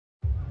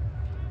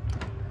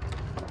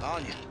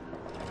Anya.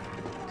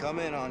 Come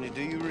in, Anya.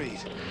 Do you read?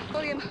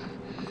 William,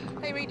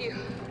 I read you.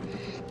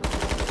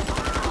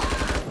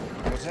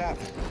 What's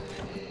happened?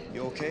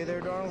 You okay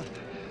there, darling?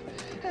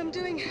 I'm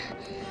doing...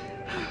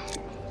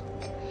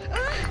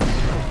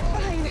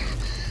 fine.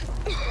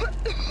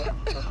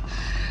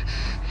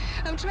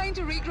 I'm trying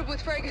to regroup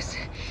with Fergus.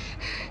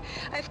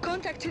 I've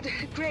contacted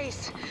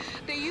Grace.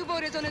 The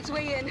U-boat is on its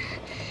way in,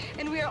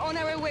 and we are on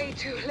our way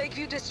to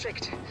Lakeview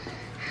District.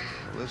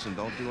 Listen,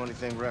 don't do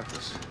anything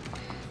reckless.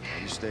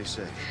 You stay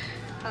safe.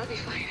 I'll be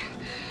fine.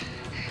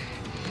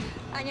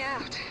 Anya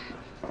out.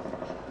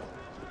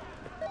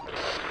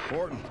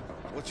 Horton,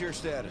 what's your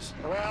status?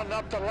 Rounding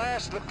up the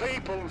last of the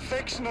people and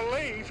fixing to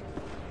leave.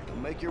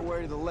 Make your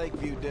way to the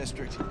Lakeview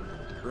District.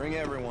 Bring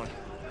everyone.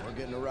 We're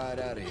getting a ride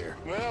out of here.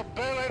 Well,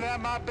 Billy,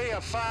 that might be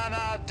a fine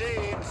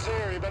idea in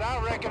theory, but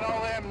I reckon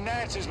all them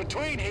Nazis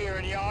between here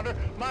and yonder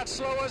might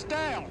slow us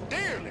down,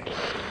 dearly.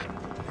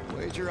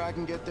 Wager I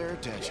can get their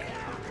attention.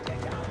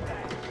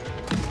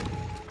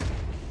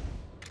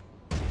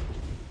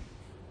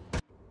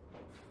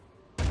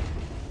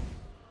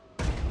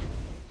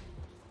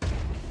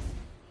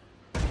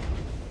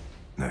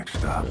 Next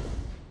stop,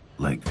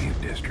 Lakeview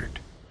District.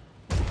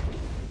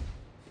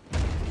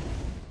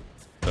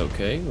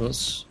 Okay,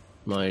 what's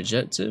my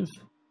objective?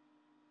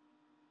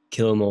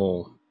 Kill them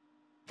all.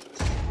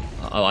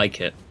 I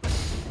like it.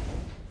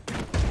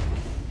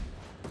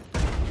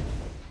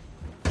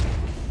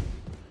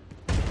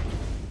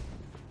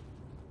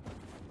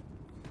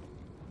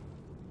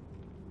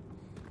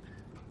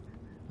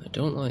 I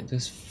don't like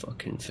this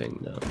fucking thing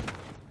though.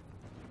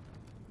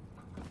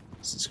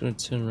 Is this gonna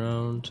turn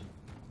around?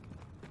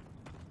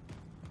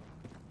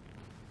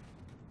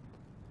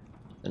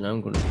 And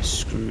I'm gonna be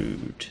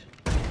screwed.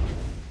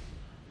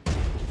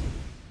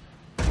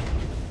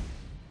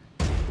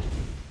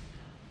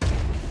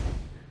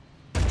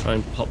 Try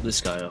and pop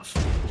this guy off.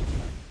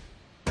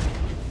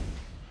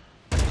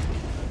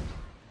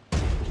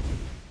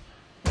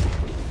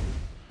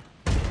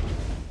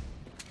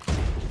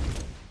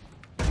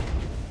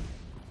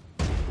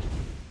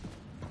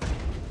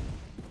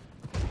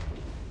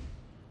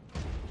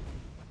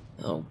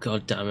 Oh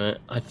god damn it.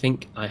 I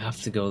think I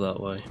have to go that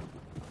way.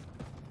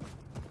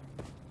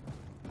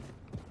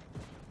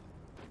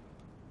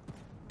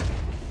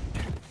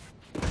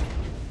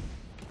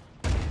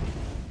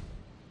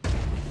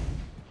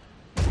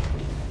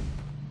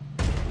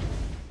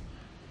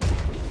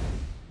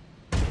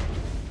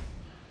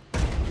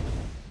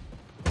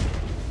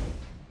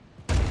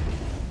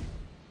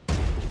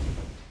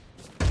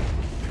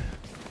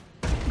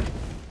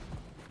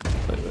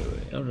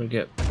 Wait, how do I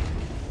get...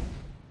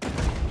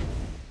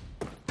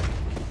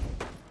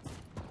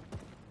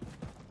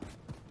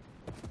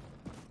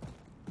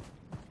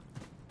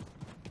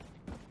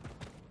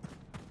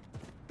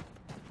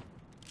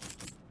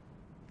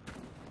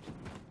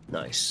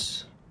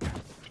 Nice.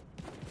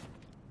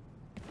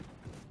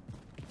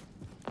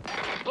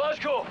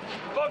 Blazkowicz,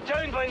 bugged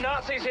down by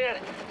Nazis here.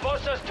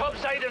 Boss us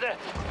topside of the...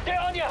 Get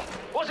on ya!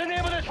 What's the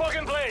name of this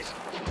fucking place?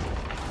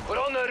 We're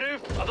on the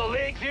roof of the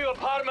Lakeview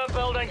apartment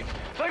building.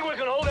 Think we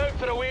can hold out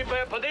for a wee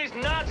bit, but these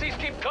Nazis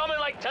keep coming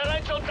like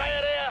torrential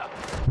diarrhea.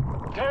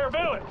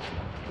 Billy,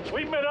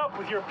 we've met up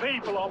with your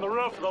people on the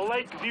roof of the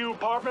Lakeview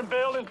apartment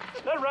building.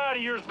 That ride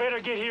of yours better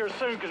get here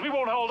soon, because we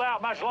won't hold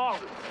out much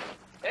longer.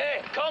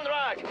 Hey,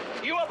 Conrad,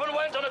 you up and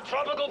went on a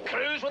tropical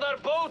cruise with our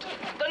boat?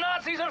 The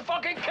Nazis are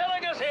fucking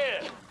killing us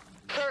here!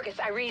 Fergus,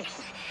 I read.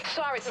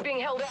 Sorry, it's being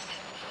held up.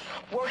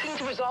 Working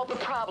to resolve the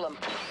problem.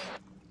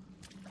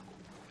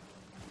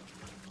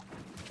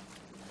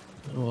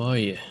 Who are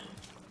you?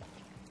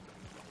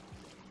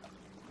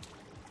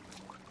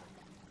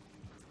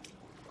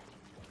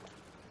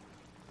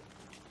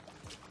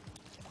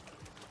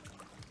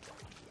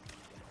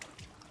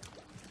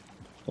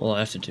 All I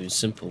have to do is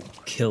simple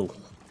kill.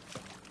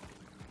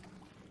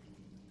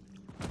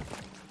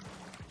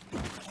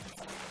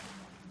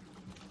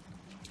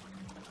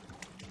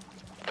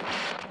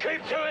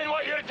 Keep doing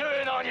what you're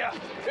doing, Anya!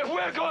 If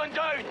we're going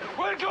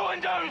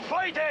down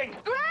fighting!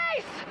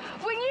 Grace!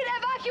 We need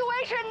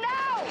evacuation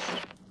now!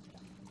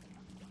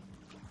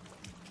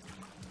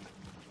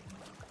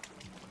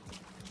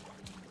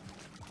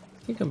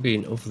 I think I'm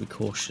being overly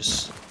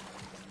cautious.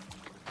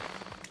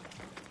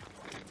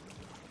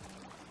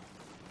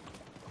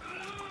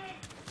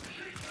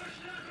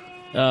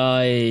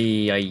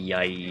 Aye,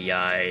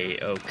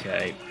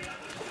 okay.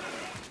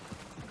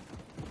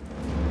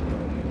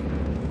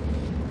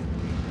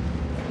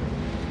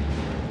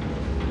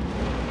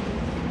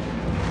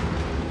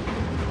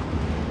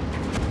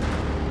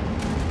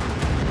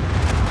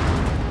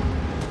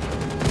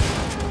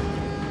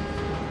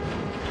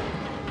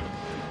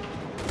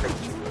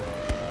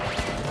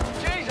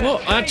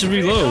 What? I had to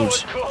reload.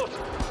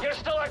 You're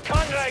still a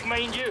Conrad,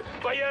 mind you,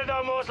 but you're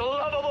the most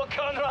lovable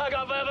Conrad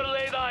I've ever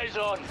laid eyes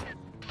on.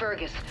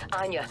 Fergus,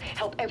 Anya,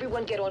 help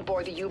everyone get on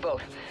board the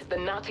U-boat. The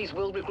Nazis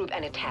will regroup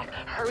and attack.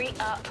 Hurry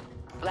up!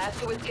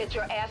 Blazkowicz, get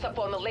your ass up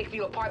on the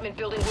Lakeview apartment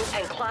building roof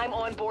and climb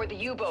on board the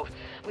U-boat.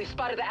 We've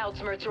spotted the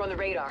Outsmirts on the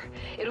radar.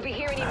 It'll be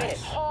here any minute.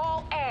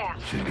 Haul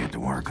ass! Should get to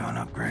work on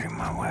upgrading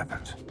my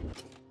weapons.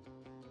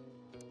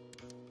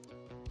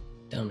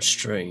 Down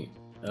straight.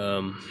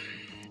 A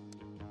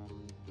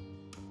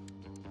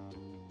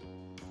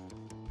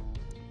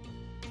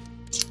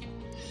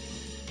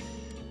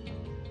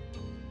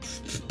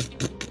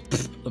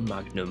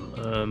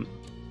magnum.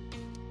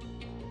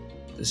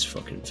 This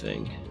fucking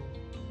thing.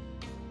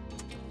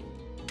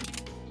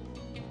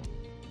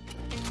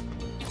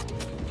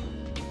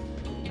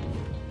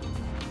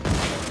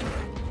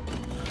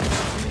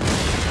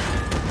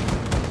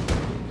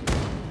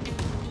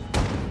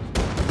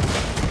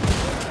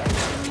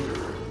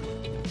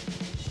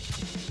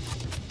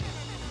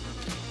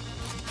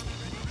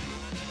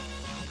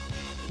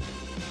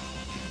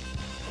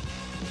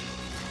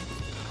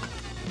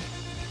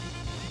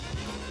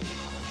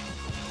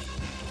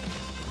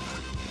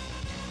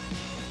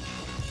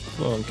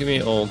 Come on, give me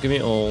it all, give me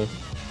it all.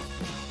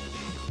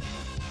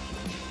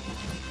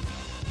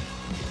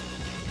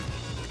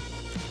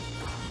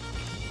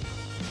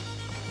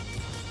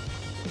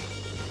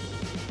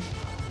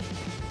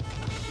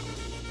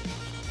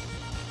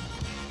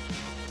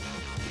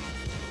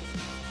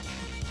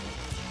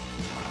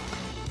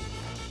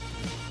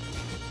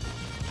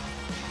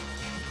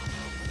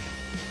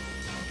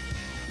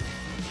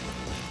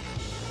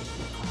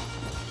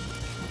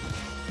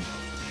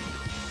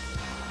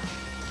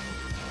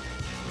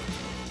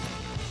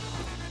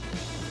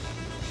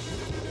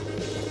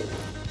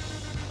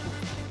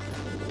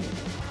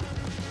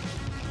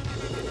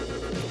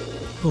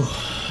 Whew.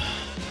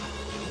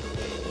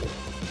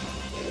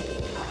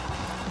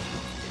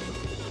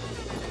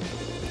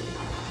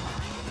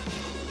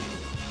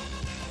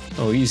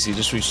 Oh, easy,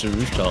 just reached the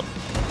rooftop.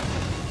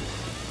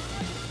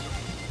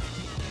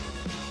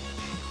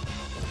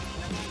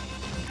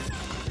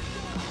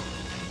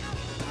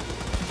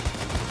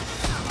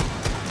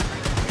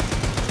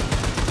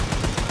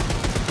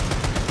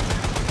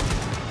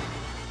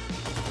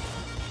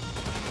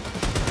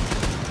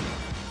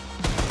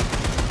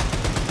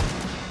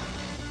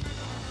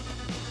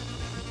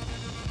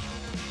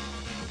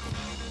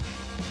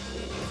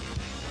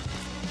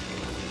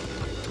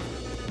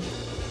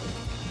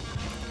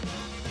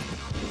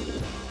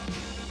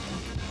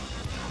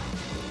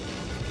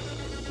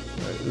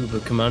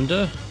 Uber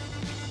Commander.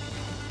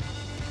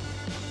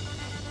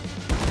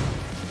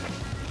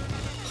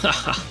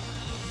 Haha.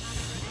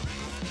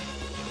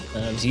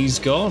 And he's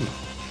gone.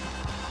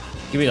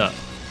 Give me that.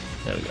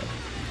 There we go.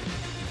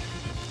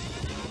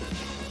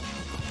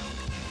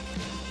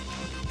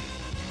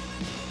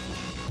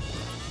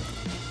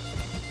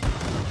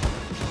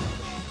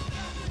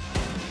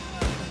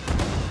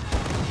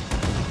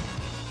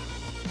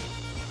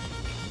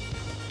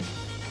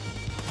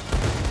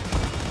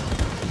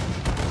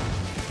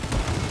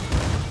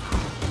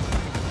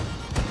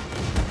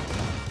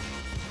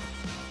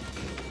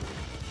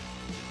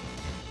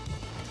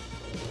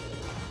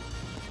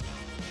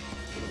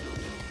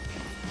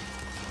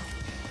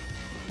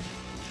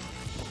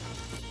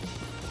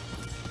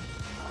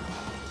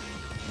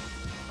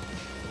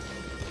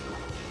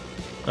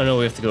 I know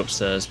we have to go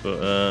upstairs, but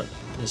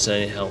is there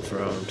any health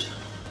around?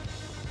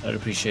 I'd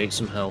appreciate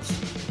some health.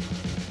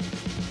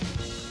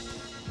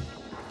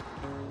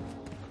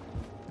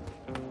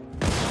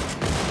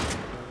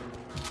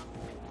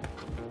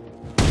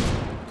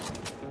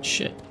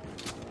 Shit.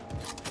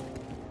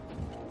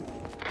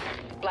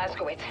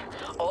 Blazkowicz,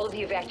 all of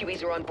the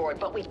evacuees are on board,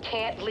 but we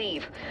can't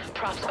leave.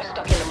 Props are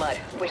stuck in the mud.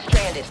 We're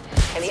stranded,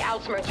 and the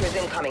Outsmerzer is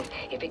incoming.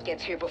 If it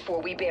gets here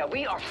before we bail,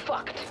 we are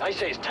fucked. I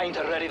say it's time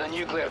to ready the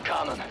nuclear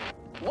cannon.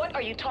 What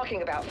are you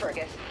talking about,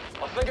 Fergus?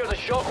 I figure the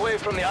shockwave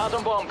from the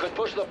atom bomb could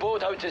push the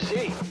boat out to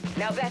sea.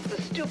 Now that's the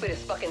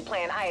stupidest fucking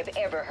plan I have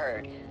ever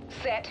heard.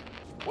 Set.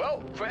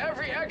 Well, for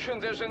every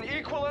action, there's an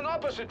equal and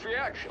opposite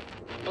reaction.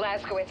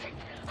 Blazkowicz,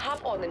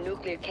 hop on the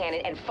nuclear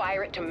cannon and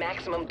fire it to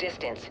maximum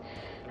distance.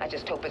 I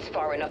just hope it's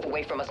far enough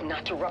away from us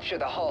not to rupture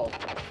the hull.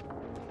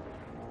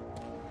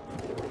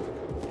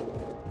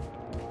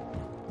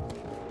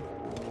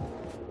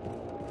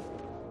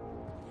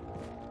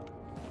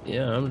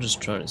 Yeah, I'm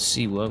just trying to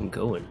see where I'm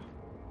going.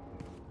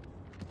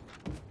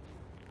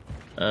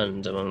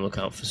 And I'm on the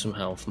lookout for some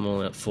health. I'm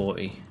only at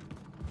 40.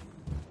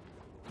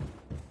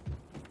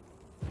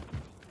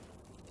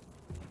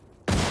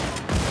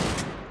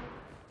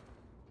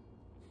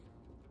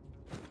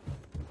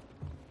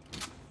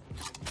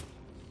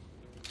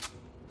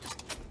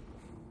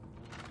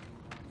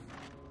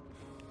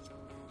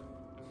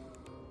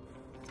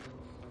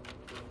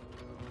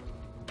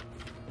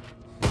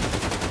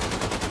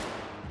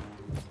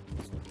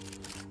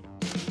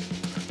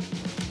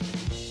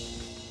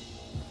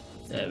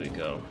 There we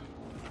go.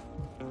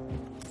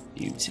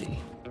 Beauty.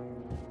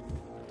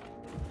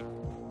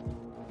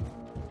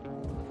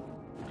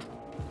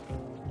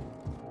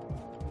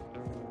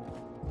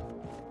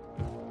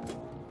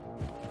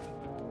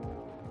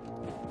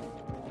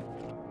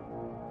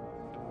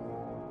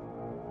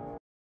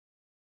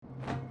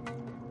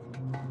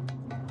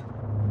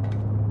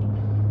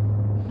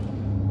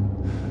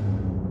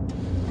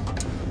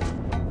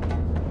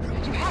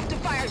 You have to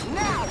fire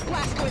now,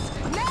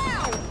 Blazkowicz!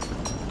 Now!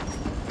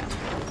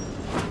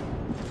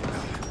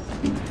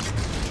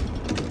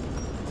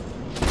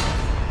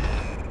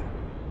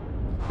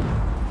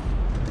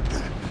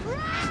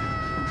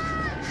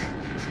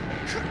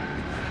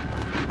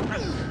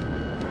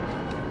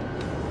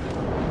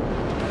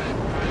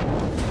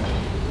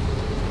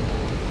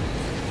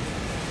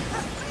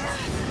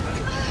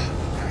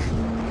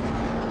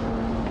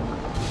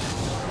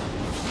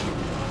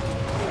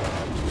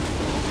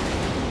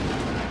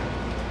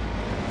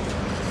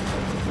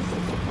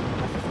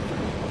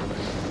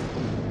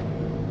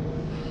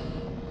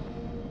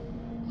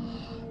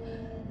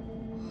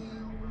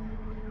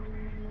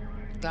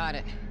 Got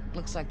it.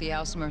 Looks like the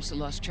Ausmercer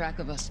lost track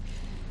of us.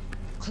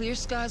 Clear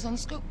skies on the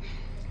scope.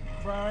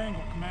 Friar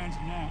Angle commands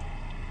it now.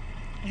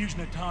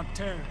 Using it to hunt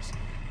terrorists.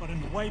 But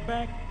in the way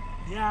back,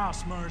 the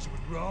Ausmercer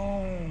would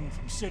roam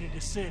from city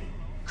to city,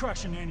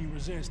 crushing any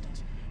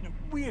resistance. Now,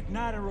 if we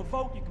ignite a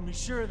revolt, you can be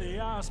sure the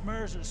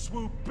Ausmercer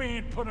swoop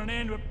in, put an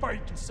end to it before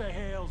you can say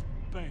hell's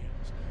bells.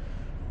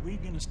 If we're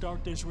gonna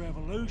start this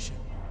revolution,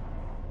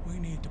 we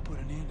need to put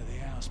an end to the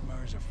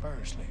Ausmercer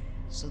firstly.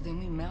 So then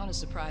we mount a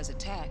surprise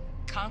attack,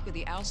 conquer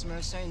the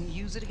Ausmercer, and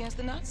use it against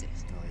the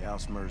Nazis. Well, the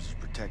Ausmercer is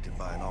protected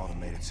by an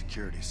automated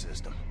security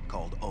system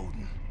called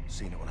Odin.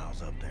 Seen it when I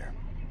was up there.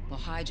 We'll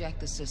hijack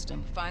the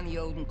system, find the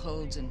Odin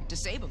codes, and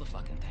disable the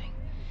fucking thing.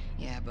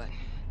 Yeah, but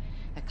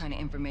that kind of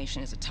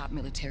information is a top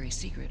military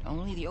secret.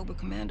 Only the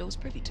Oberkommando is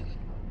privy to it.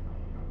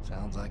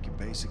 Sounds like your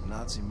basic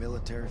Nazi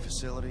military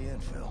facility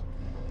infill.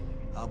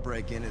 I'll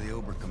break into the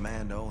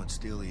Oberkommando and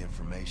steal the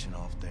information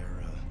off their,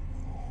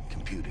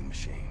 computing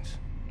machines.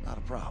 Not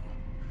a problem.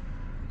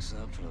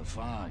 Except for the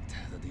fact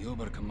that the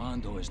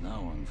Oberkommando is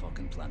now on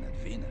fucking planet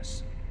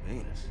Venus.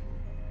 Venus?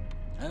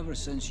 Ever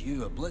since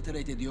you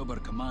obliterated the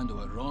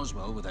Oberkommando at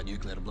Roswell with a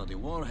nuclear bloody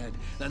warhead,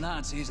 the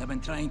Nazis have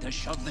been trying to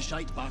shove the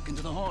shite back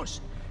into the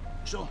horse.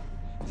 So,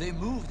 they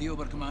moved the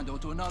Oberkommando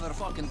to another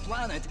fucking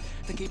planet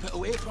to keep it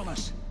away from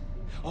us.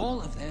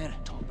 All of their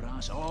top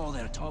brass, all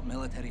their top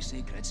military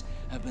secrets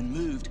have been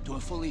moved to a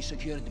fully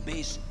secured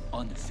base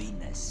on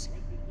Venus.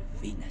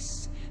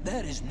 Venus.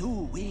 There is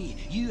no way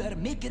you are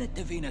making it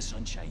to Venus,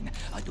 sunshine.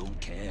 I don't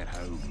care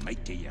how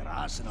mighty your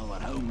arsenal or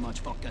how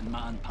much fucking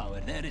manpower.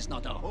 There is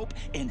not a hope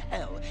in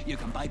hell you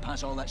can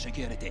bypass all that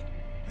security.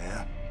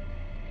 Yeah?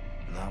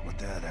 Not with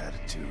that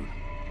attitude.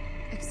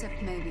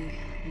 Except maybe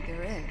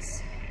there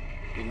is.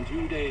 In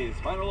 2 days,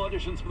 final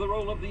auditions for the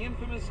role of the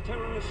infamous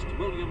terrorist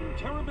William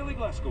 "Terror-Billy"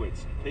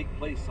 Blazkowicz take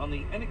place on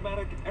the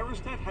enigmatic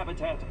Aristat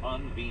habitat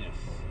on Venus.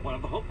 One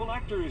of the hopeful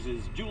actors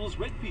is Jules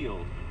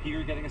Redfield,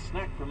 here getting a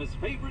snack from his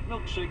favorite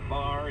milkshake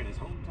bar in his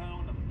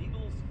hometown of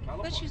Needles,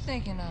 California. What you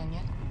thinking,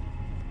 Anya?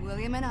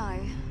 William and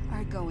I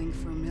are going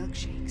for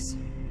milkshakes.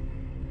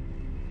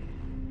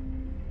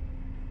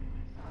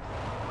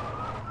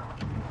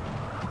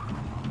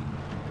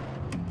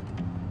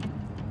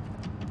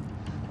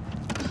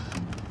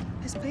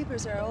 His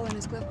papers are all in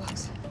his glove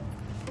box.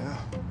 Yeah.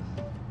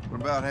 What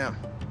about him?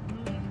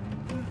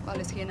 Well,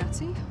 is he a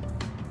Nazi?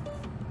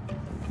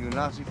 You a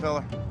Nazi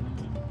fella?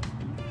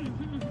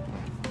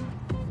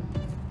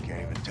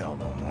 Can't even tell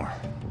no more.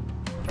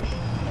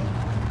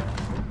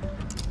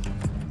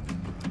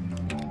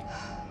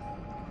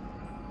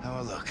 How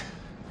I look?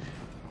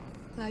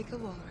 Like a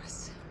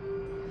walrus.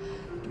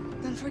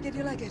 Don't forget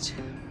your luggage.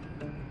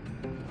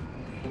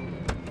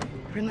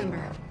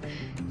 Remember,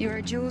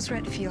 you're Jules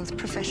Redfield,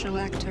 professional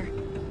actor,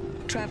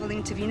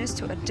 traveling to Venus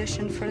to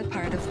audition for the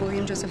part of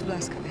William Joseph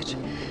Blazkowicz.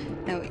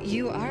 Now,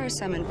 you are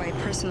summoned by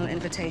personal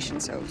invitation,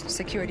 so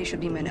security should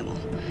be minimal.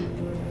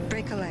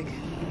 Break a leg.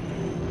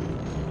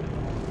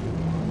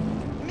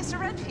 Mr.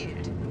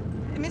 Redfield?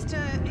 Mr.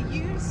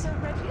 Hughes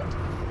Redfield?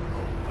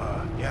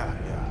 Yeah,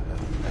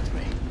 that's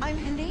me. I'm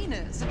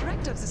Helena, the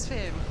director of this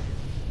film.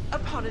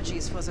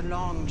 Apologies for the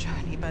long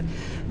journey, but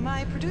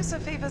my producer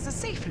favors a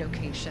safe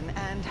location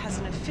and has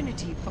an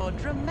affinity for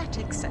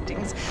dramatic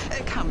settings.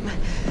 Come.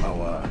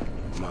 Oh,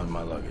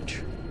 my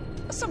luggage.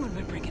 Someone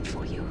will bring it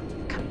for you.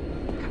 Come.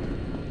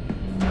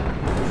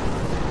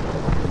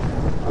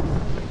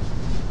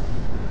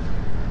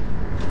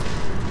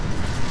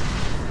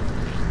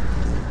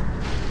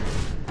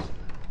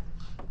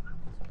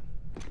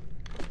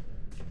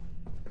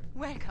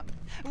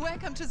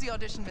 Welcome to the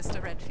audition,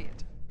 Mr.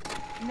 Redfield.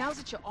 Now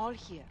that you're all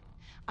here,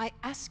 I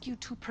ask you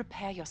to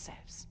prepare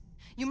yourselves.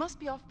 You must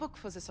be off book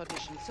for this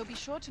audition, so be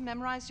sure to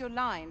memorize your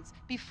lines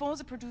before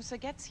the producer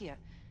gets here.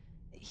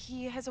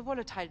 He has a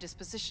volatile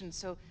disposition,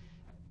 so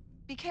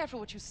be careful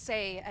what you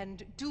say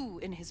and do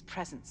in his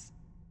presence.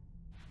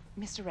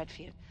 Mr.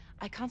 Redfield,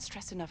 I can't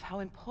stress enough how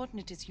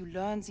important it is you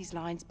learn these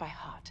lines by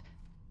heart.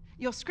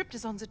 Your script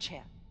is on the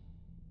chair.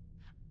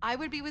 I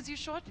will be with you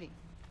shortly.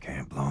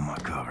 Can't blow my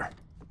cover.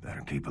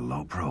 Better keep a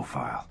low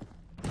profile.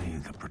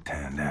 Leave the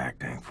pretend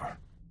acting for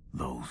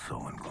those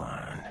so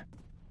inclined.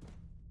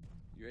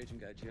 Your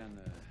agent got you on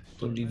the...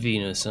 Bloody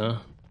Venus, huh?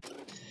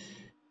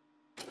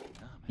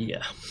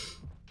 Yeah.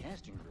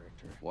 Casting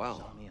director. Wow.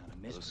 Saw me on a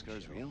mystery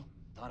Scourge show. real?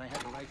 Thought I had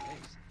the right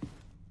face.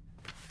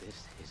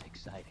 This is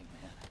exciting,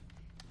 man.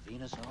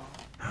 Venus all.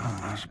 How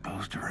am I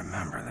supposed to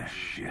remember this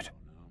shit?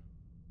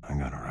 I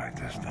gotta write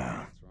this down.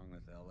 What's wrong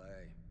with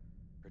LA?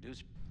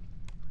 Produce.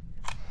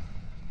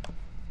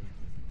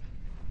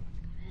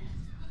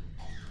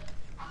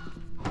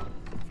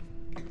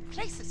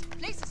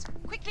 Places,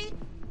 quickly!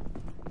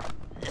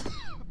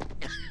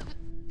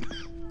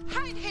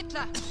 Heil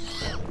Hitler!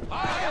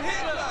 Heil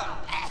Hitler!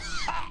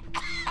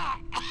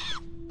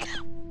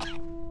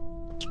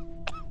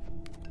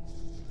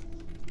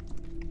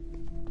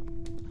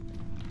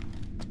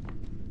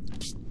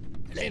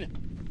 Helene!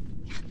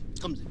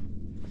 Kommen Sie.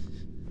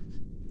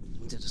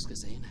 Haben Sie das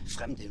gesehen?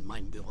 Fremde in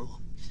meinem Büro.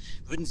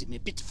 Würden Sie mir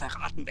bitte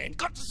verraten, wer in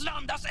Gottes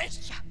Namen das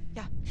ist?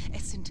 Ja,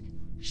 es sind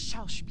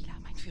Schauspieler,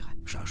 mein Führer.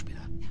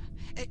 Schauspieler?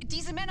 Ja.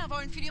 Diese Männer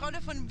wollen für die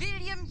Rolle von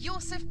William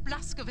Joseph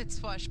Blazkowicz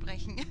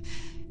vorsprechen.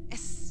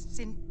 Es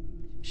sind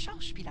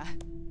Schauspieler.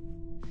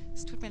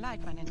 Es tut mir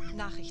leid, meine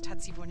Nachricht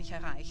hat sie wohl nicht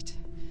erreicht.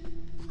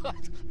 Was?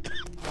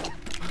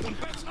 Und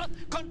bessere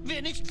konnten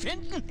wir nicht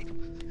finden?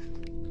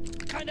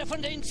 Keiner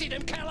von denen sieht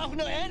dem Kerl auch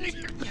nur ähnlich.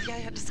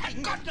 Ja, das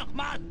kriegen Gott noch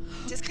mal!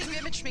 Das kriegen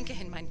wir mit Schminke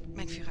hin,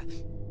 mein Führer.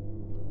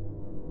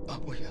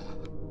 Oh ja,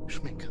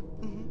 Schminke.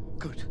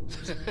 Gut.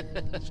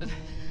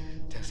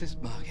 Das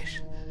ist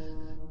magisch.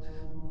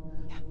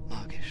 Ja.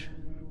 Magisch.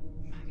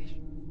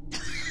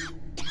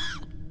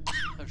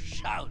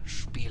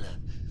 Schauspieler.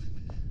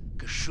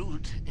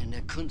 Geschult in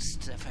der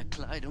Kunst der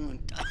Verkleidung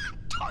und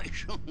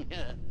Täuschung.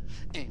 Ja.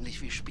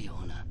 Ähnlich wie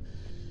Spione.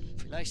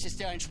 Vielleicht ist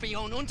ja ein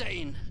Spion unter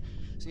Ihnen.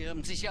 Sie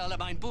haben sicher alle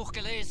mein Buch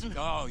gelesen.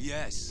 Oh,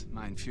 yes,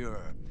 mein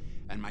Führer.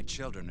 And my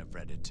children have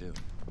read it too.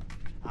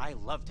 I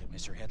loved it,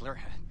 Mr. Hitler.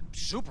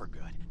 Super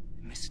good.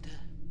 Mr.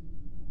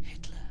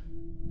 Hitler.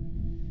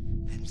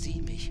 Wenn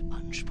Sie mich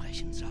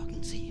ansprechen,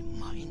 sagen Sie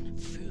mein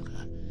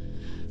Führer.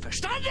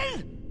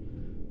 Verstanden?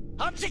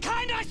 Haben Sie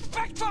keinen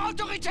Respekt vor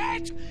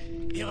Autorität?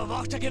 Ihre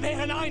Worte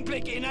gewähren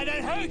Einblick in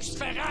einen höchst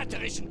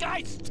verräterischen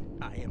Geist.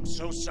 I am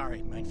so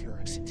sorry, mein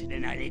Führer. Sind Sie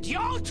denn ein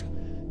Idiot?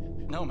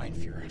 No, mein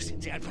Führer.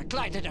 Sind Sie ein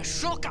verkleideter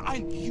Schurke,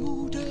 ein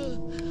Jude?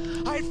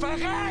 Ein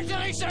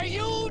verräterischer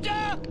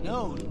Jude?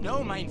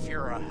 No, mein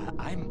Führer.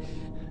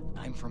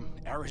 I'm from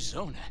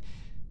Arizona.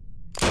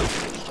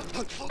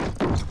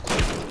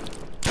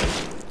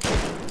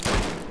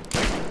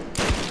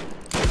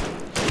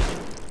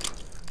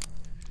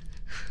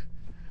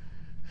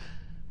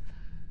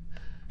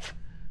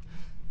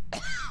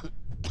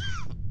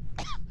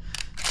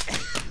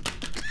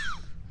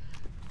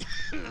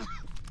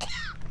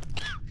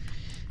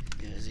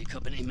 Sie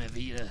kommen immer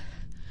wieder.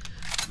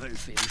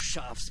 Wölfe im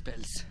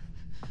Schafspelz.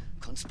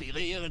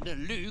 Konspirierende,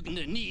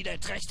 lügende,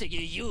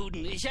 niederträchtige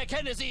Juden. Ich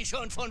erkenne sie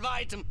schon von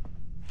Weitem.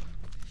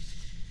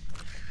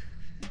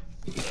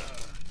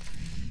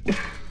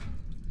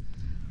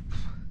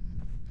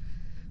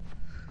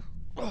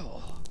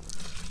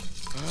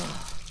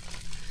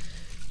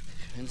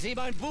 Wenn Sie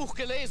mein Buch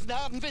gelesen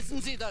haben,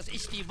 wissen Sie, dass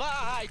ich die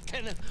Wahrheit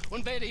kenne.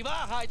 Und wer die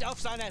Wahrheit auf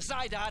seiner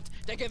Seite hat,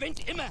 der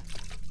gewinnt immer.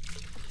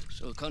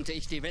 So konnte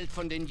ich die Welt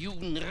von den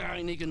Juden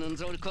reinigen und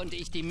so konnte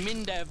ich die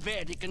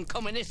minderwertigen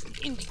Kommunisten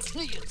in die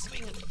Knie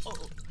zwingen. Oh,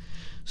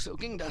 so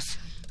ging das.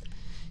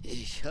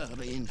 Ich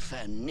habe ihn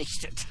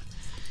vernichtet.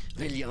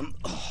 William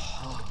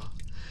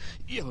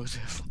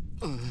Joseph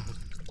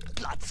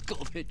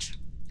Blazkowicz.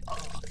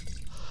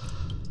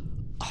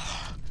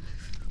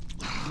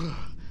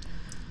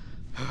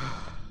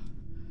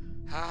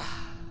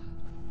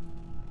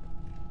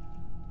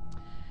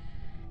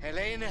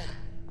 Helene.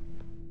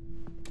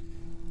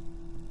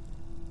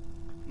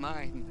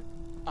 Mein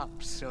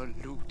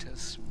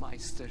absolutes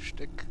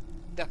Meisterstück,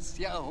 das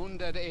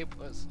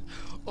Jahrhundert-Epos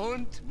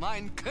und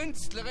mein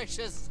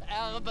künstlerisches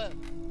Erbe.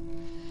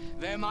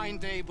 Wer mein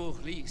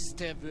Drehbuch liest,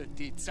 der wird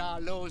die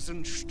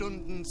zahllosen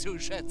Stunden zu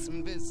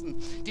schätzen wissen,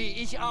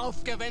 die ich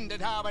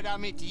aufgewendet habe,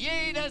 damit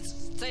jede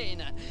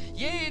Szene,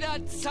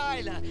 jeder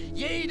Zeile,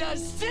 jeder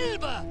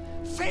Silbe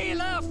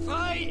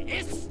fehlerfrei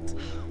ist.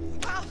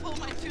 Bravo,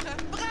 mein Führer,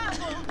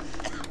 bravo!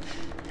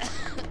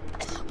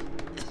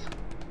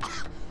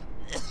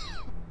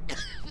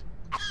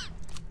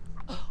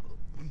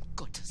 Um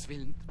Gottes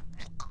Willen.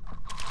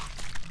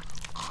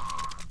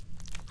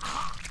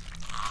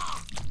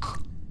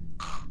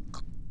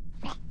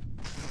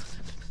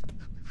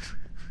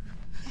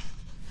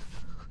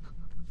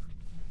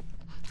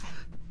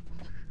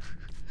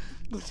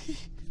 Mutti,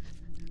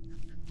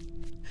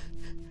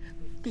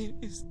 mir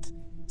ist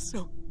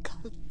so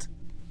kalt.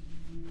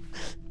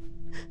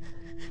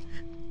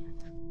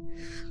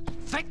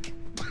 Weg!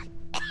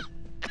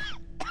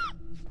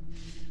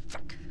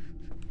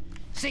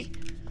 Weg!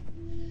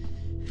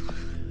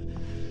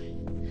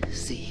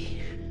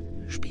 Sie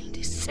spielen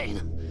die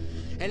Szene.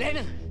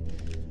 Helene,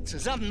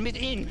 zusammen mit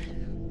Ihnen.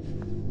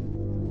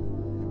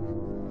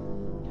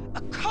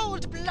 A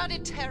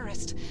cold-blooded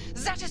terrorist.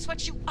 That is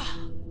what you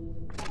are.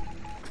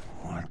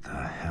 What the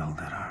hell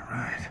did I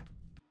write?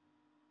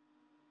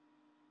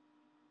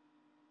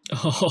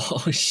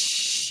 Oh,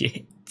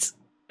 shit.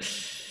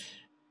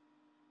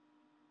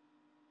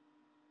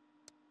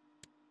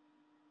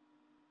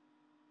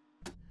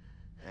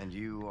 And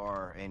you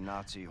are a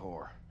Nazi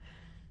whore.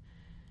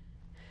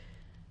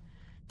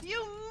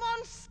 You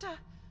monster!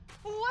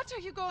 What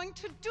are you going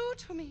to do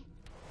to me?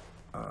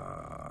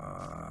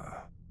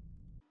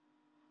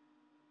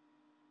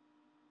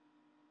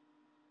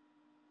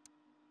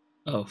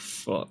 Oh,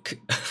 fuck.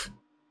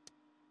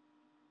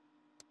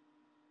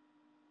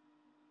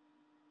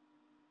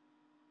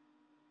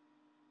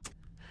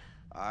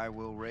 I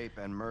will rape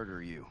and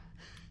murder you.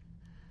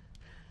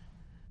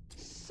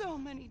 So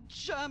many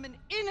German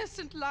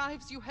innocent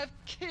lives you have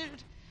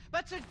killed,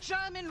 but the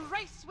German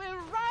race will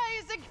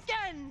rise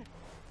again!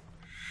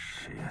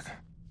 Shit.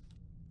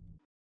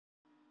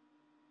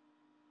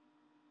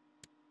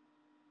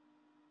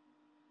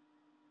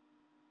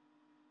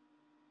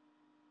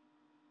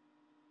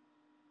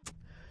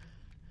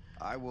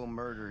 I will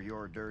murder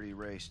your dirty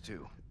race,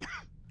 too.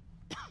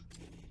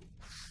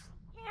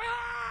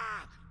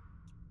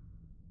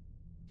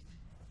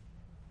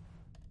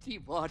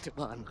 Die Worte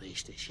waren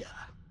richtig, ja.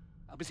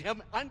 Aber Sie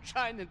haben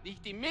anscheinend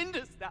nicht die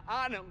mindeste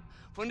Ahnung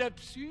von der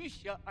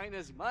Psyche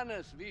eines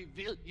Mannes wie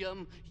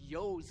William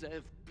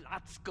Joseph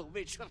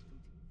Blazkowicz.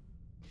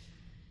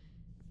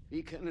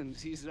 Wie können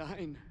Sie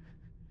sein,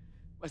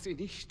 was Sie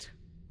nicht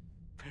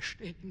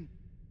verstehen?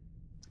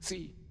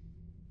 Sie.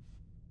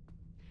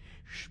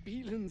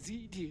 Spielen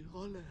Sie die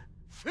Rolle.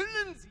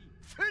 Füllen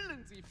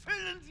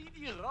Sie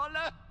die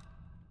Rolle.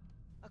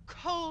 A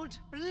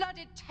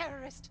cold-blooded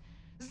terrorist.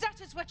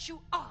 That is what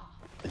you are.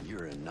 And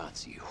you're a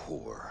Nazi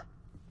whore.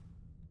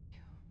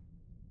 You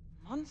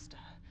monster.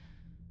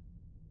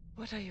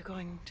 What are you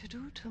going to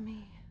do to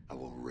me? I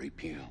will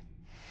rape you,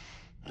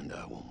 and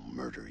I will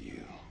murder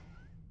you.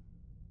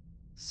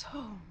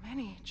 So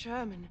many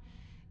German,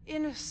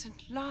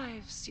 innocent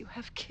lives you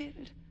have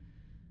killed.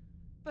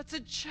 But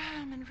the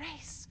German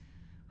race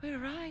will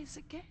rise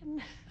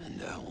again.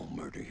 And I will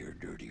murder your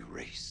dirty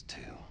race,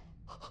 too.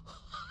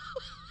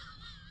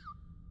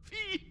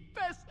 Viel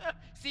besser.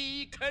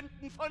 Sie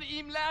könnten von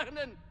ihm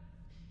lernen.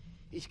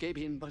 Ich gebe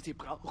Ihnen, was Sie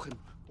brauchen,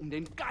 um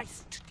den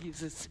Geist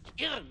dieses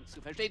Irren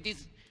zu verstehen,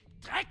 dieses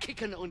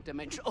dreckigen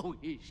Untermensch. Oh,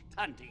 ich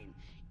kannte ihn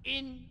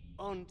in-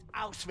 und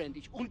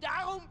auswendig. Und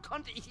darum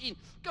konnte ich ihn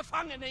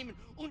gefangen nehmen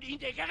und ihn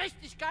der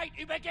Gerechtigkeit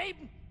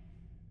übergeben.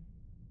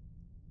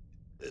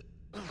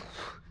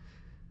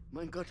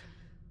 Mein Gott,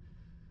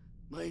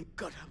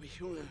 habe ich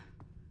Hunger.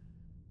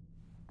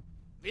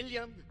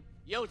 William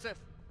Joseph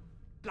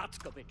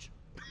Blazkowicz.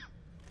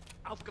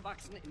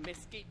 Aufgewachsen in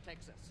Mesquite,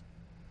 Texas.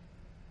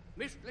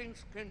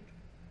 Mischlingskind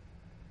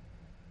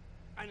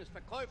eines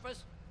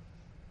Verkäufers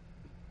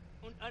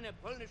und einer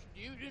polnischen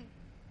Jüdin.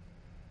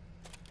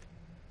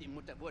 Die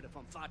Mutter wurde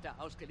vom Vater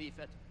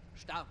ausgeliefert,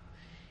 starb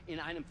in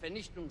einem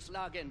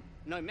Vernichtungslager in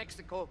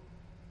Neumexiko.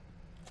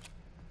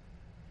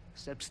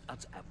 Selbst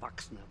als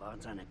Erwachsener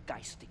waren seine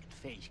geistigen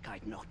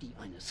Fähigkeiten noch die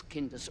eines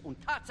Kindes. Und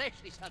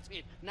tatsächlich, als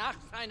wir nach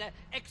seiner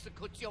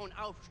Exekution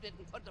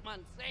aufschnitten, konnte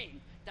man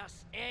sehen,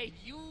 dass er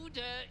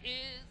Jude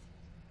ist.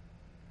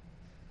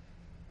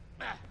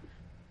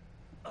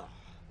 Oh.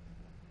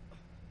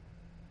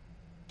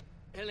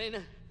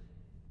 Helene,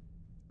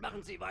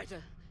 machen Sie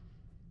weiter.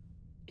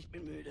 Ich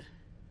bin müde.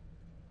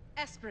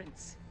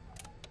 Aspirants,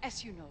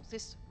 as you know,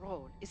 this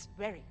role is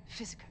very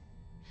physical.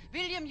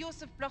 William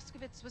Joseph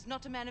Blazkowicz was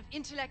not a man of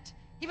intellect,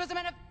 he was a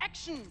man of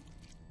action.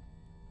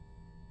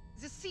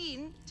 The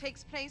scene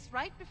takes place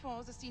right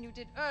before the scene you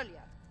did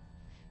earlier.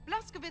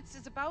 Blazkowicz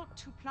is about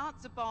to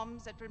plant the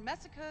bombs that will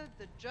massacre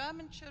the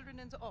German children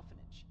in the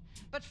orphanage.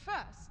 But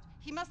first,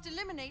 he must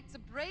eliminate the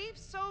brave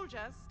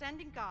soldiers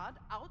standing guard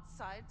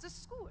outside the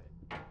school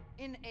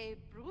in a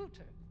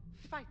brutal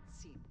fight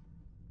scene.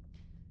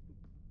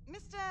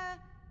 Mr.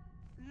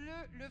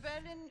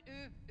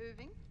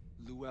 Llewellyn-Ewing?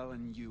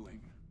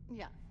 Llewellyn-Ewing.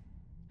 Yeah.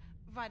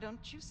 Why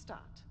don't you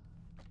start?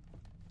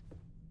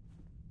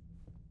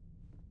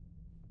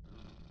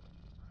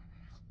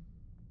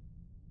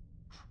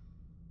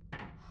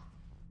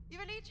 You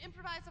will each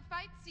improvise a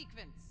fight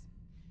sequence.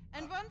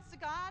 And once the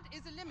guard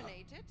is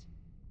eliminated,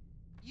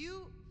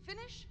 you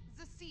finish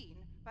the scene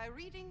by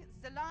reading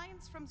the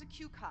lines from the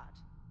cue card,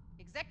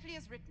 exactly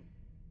as written.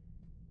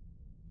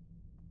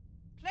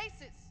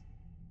 Places.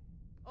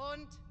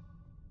 Und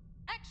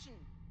action.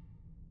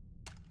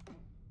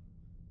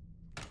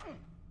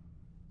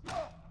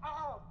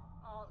 Oh,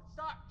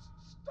 stop!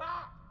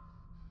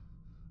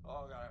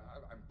 Oh, God,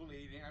 I'm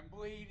bleeding.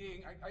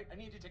 I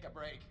need to take a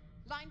break.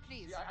 Line,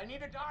 please. Yeah, I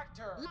need a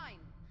doctor. Line.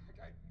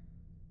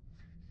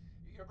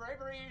 Your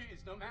bravery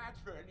is no match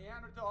for a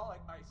Neanderthal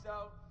like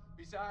myself.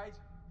 Besides,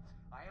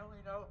 I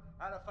only know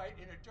how to fight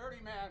in a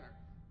dirty manner.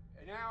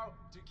 And now,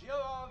 to kill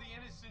all the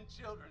innocent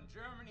children,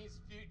 Germany's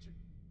future.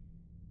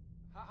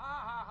 Ha ha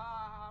ha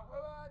ha,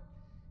 what?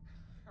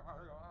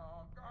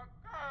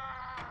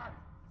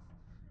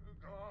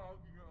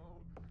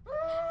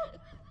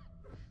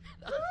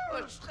 Das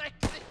war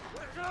schrecklich.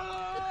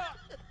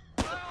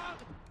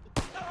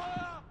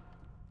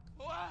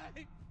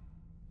 Why?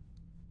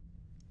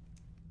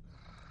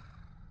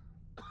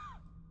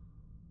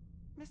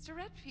 Mr.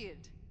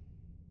 Redfield,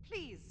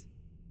 please.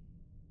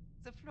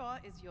 The floor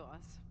is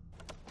yours.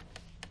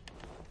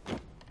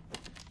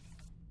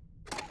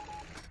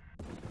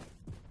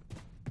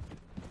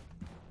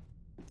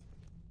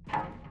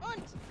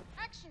 Und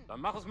action!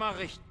 Dann mach es mal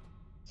richtig.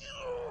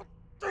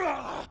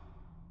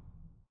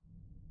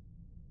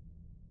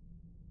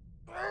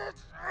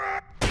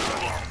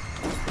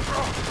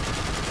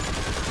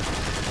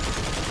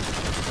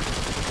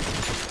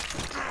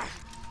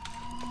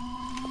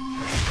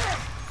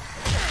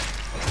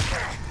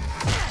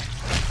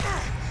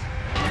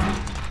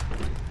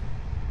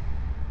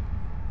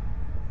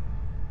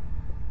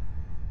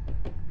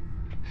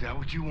 Is that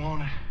what you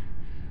wanted?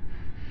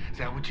 Is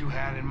that what you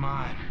had in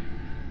mind?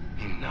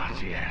 You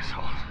Nazi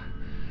assholes.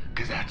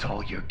 Because that's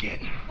all you're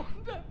getting.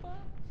 Wunderbar.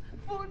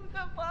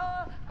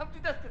 Wunderbar! Haben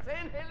Sie das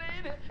gesehen,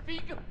 Helene? Wie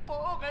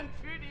geboren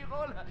für die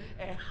Rolle.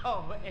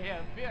 Oh,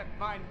 er wird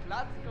mein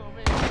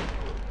Platzkommando.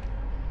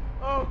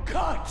 Oh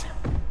Gott!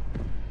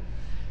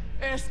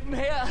 Er ist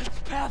mehr als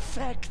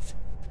perfekt.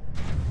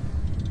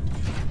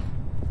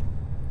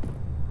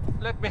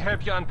 Let me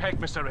help you unpack,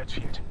 Mr.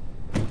 Redfield.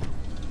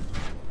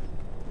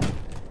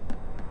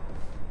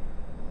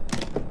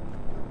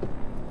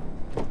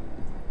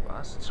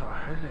 Was zur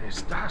Hölle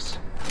ist das?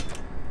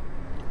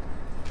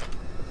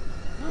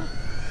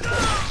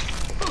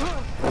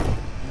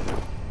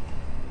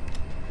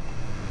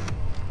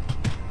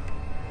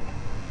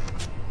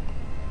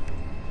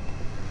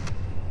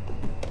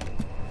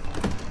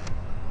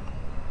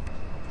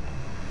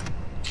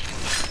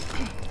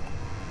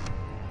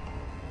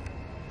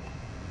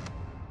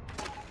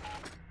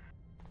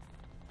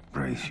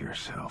 Brace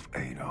yourself,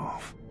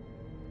 Adolf.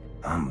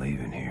 I'm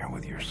leaving here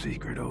with your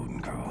secret Odin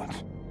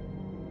codes.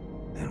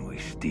 Then we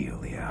steal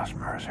the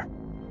Ausmerzer,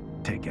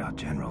 take out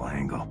General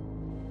Angle,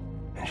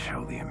 and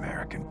show the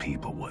American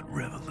people what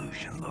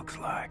revolution looks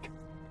like.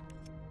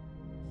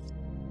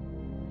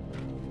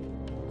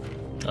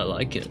 I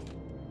like it.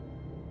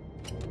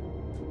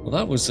 Well,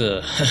 that was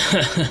a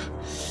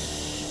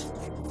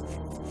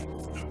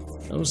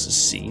that was a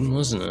scene,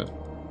 wasn't it?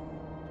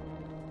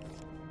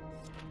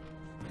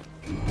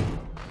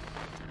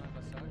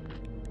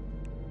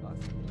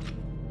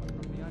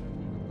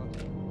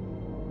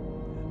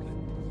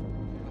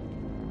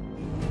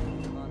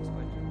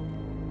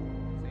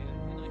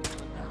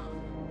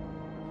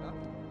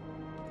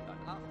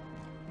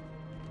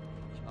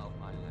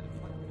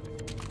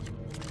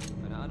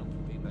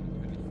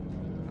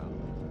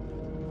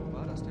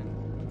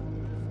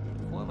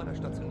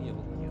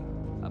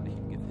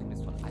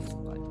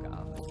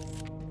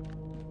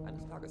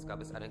 Gab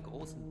es einen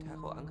großen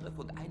Terrorangriff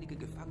und einige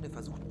Gefangene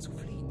versuchten zu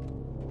fliehen.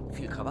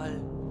 Viel Krawall,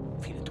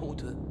 viele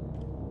Tote.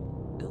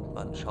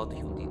 Irgendwann schaute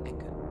ich um die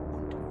Ecke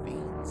und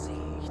wen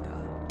sehe ich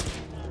da?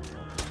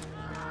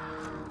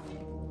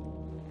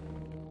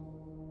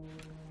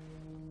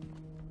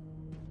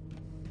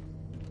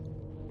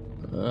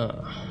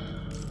 Ah.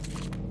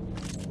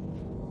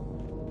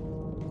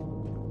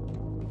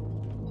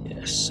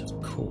 Yes, of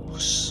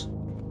course.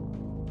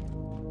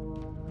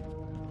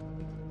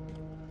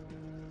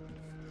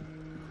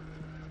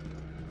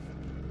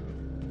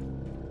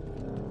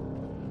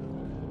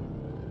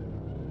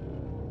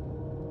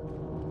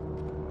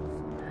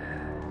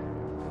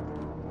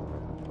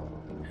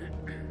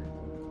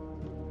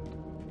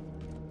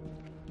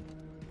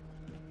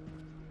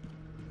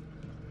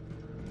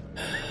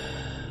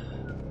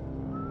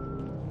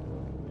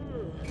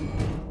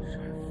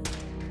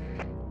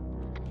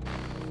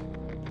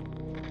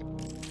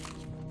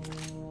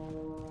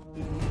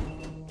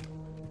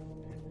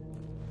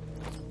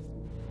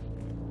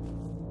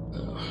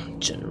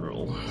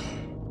 General.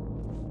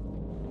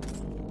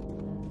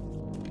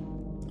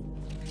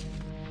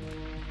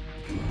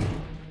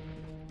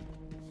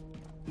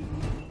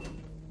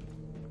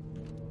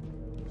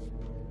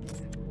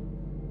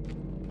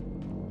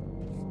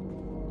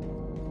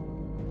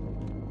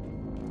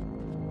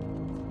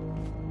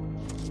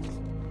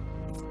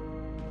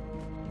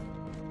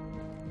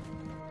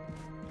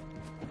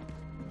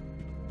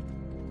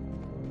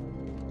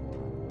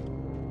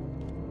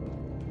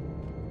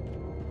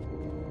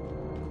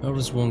 How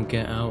does one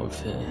get out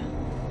of here?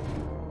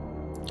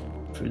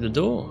 Through the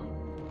door.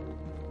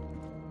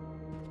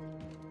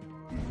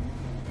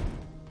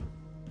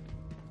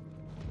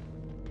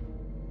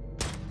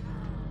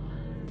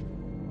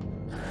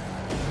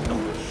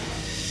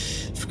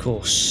 Of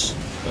course.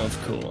 Of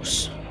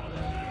course.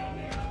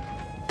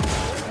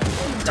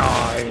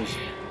 Die!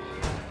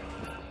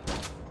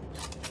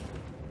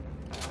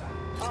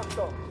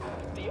 Achtung!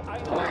 Die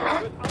Einheit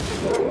wird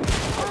angegriffen!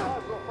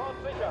 Sofort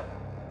sicher!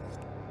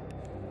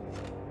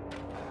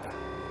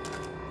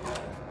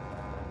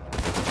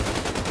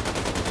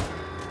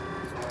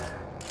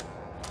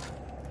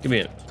 Give me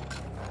it.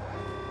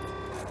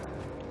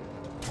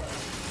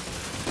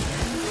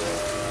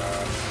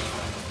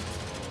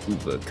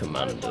 Uber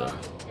Commander.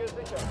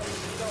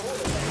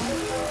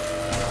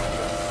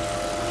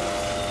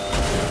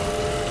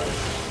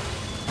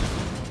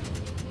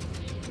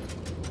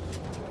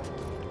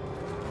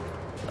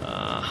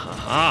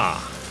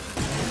 Ah-ha-ha.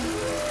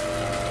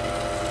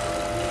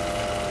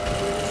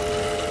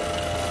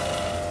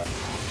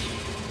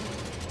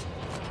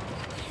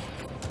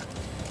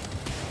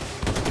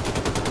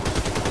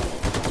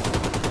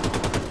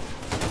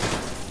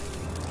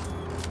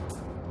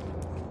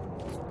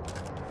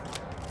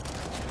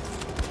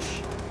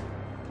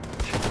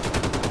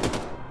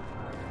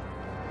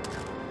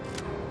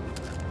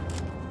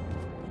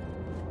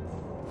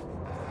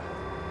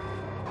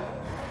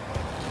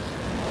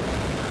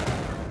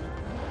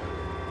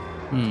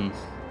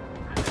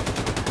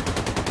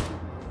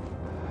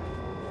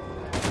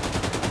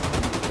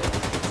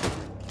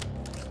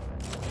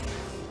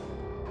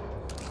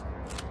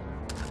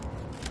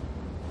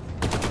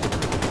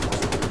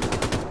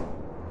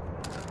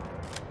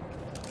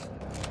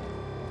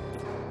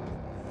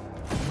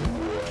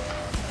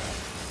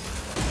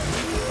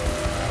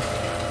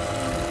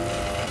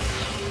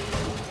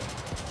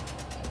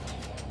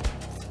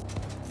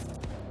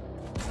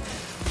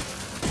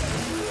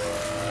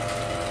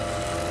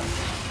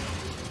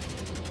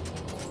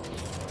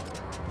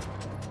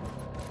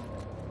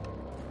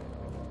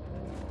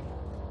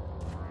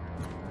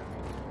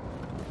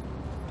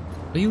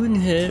 Are you in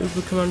here,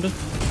 Uber Commander?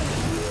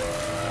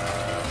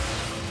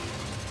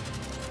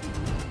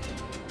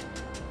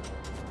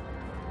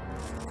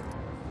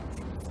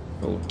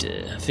 Oh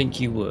dear, I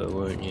think you were,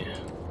 weren't you?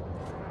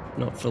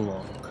 Not for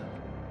long.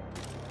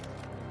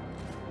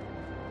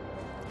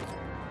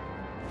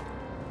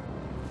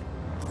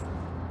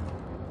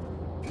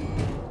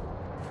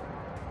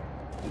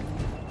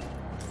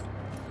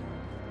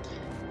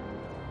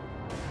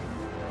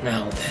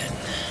 Now then.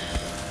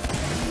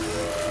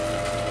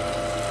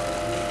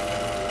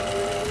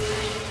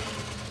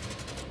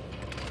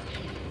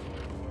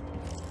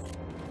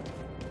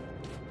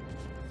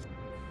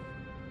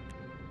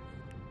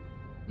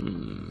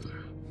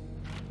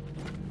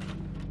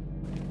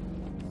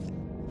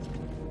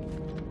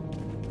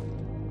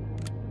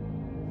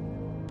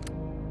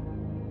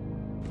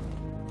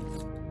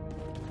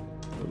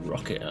 A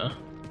rocket, huh?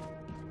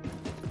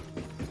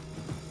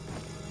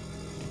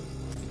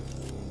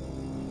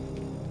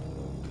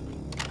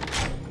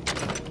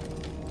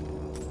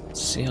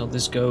 See how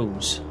this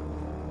goes.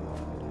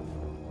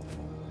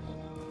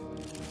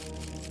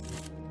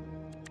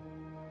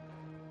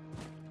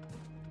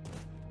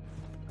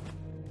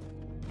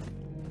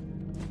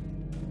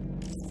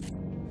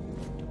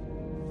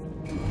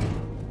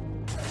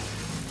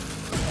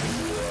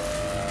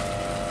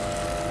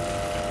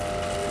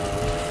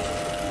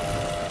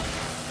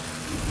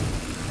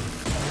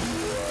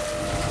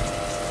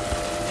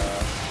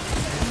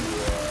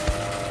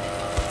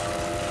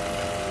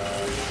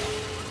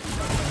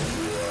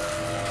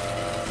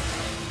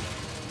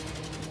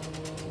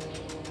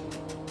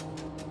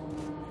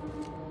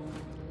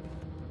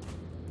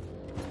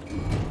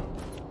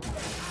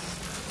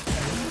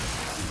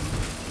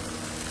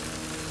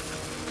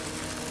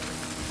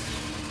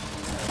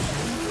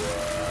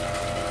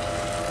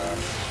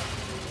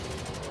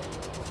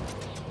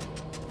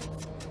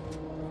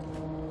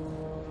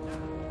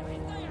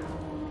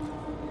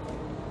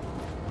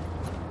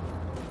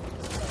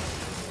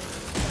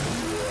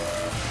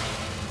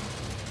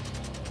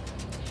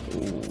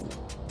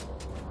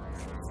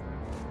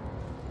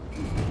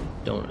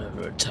 Don't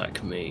ever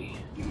attack me.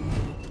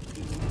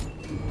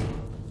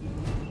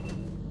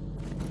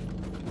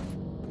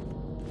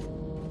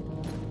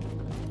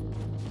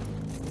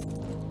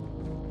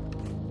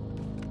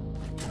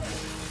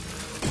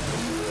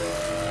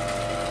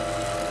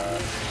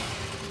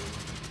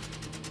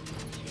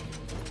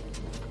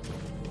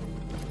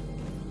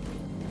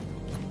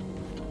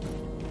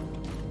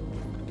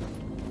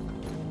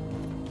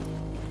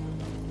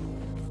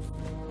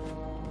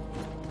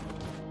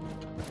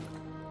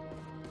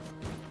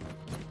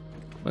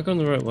 Am I going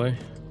the right way?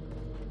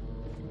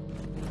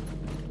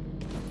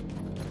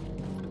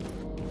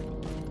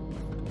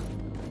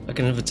 I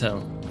can never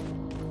tell.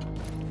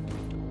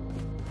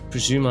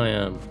 Presume I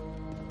am.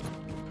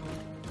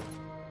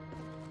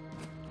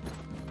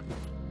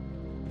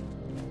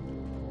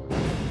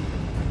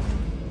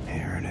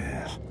 Here it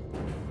is.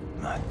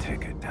 My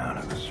ticket down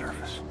to the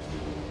surface.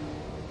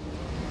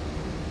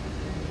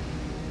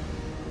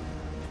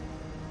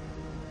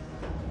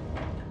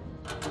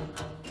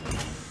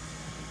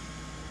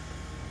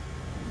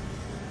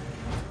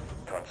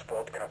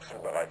 Transportkapsel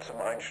bereit zum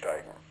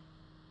Einsteigen.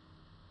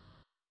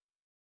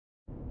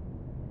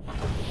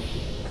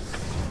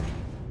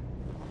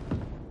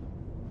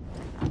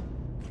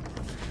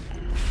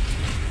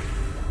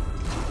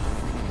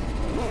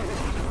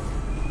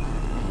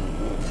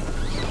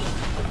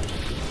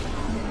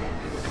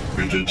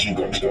 Bitte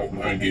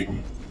Zugangsdaten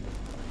eingeben.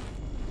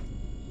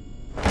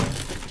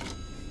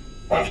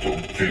 Achtung,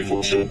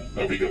 Fehlfunktion,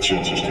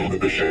 Navigationssysteme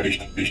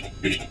beschädigt,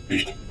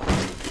 nicht.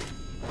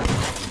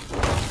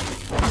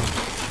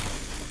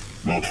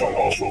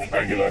 Notfallauswurf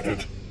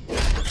eingeleitet.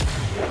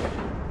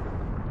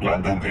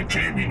 Landung in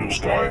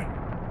T-3,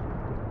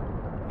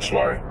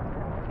 2,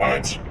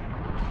 1.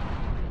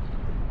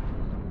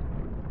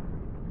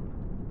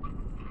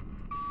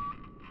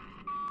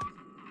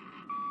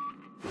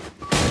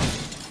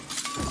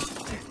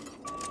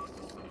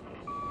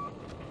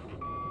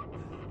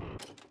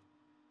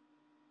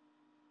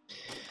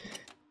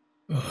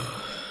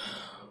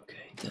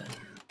 Okay, then.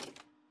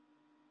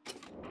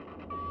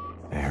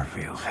 Air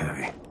feels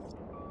heavy.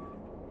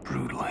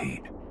 Brutal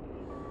heat.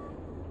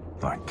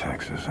 Like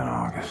Texas in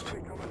August.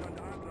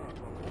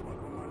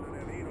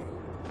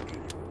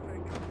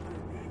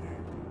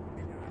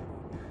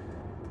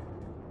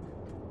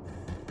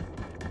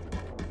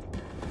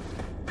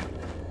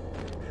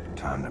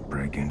 Time to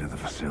break into the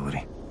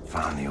facility,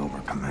 find the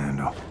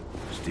Oberkommando,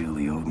 steal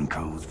the Odin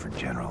codes for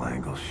General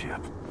Angle's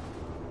ship.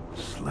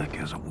 Slick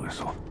as a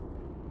whistle.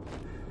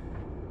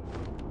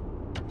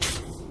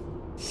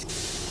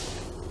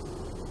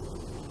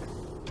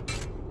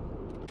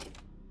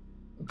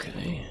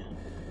 Okay.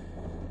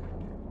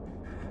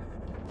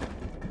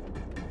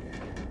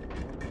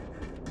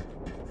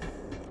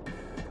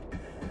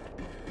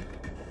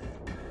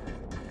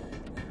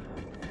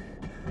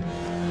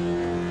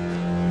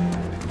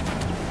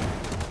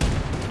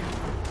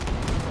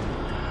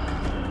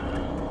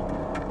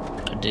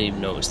 I didn't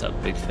even notice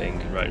that big thing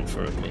right in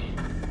front of me.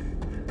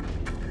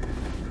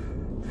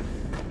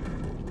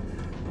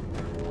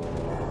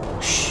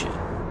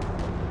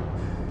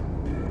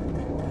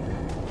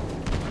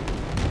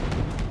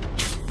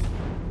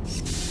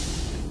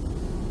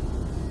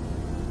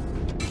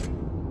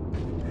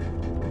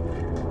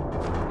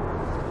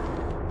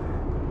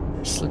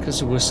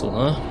 There's a whistle,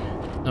 huh?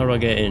 How do I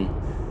get in?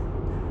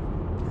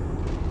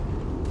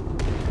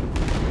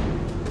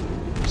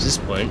 At this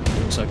point,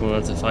 looks like I'm gonna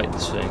have to fight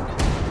this thing.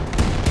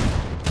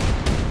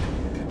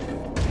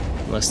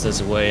 Unless there's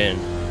a way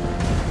in.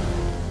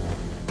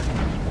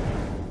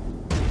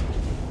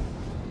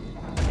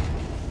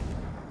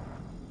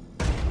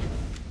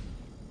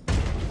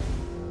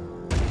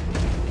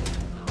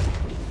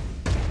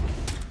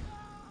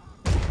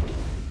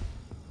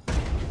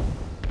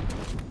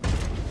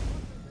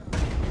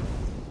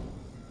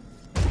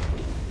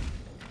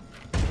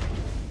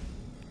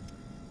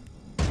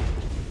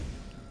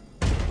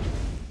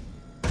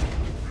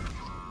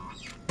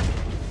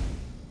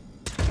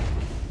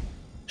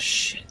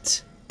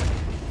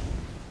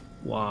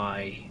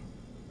 Why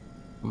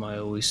am I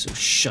always so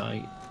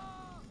shy?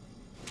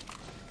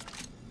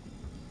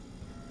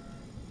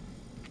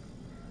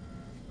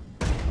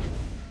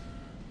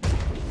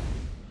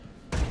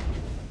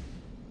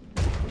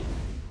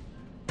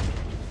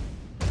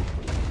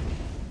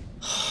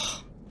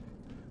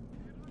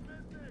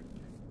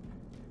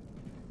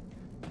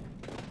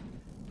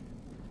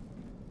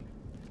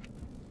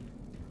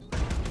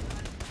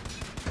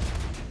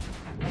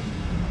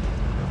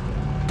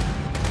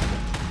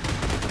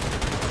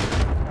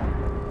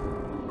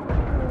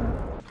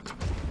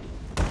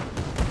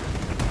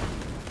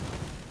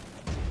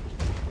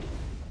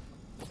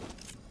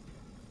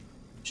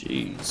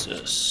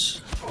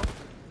 Jesus.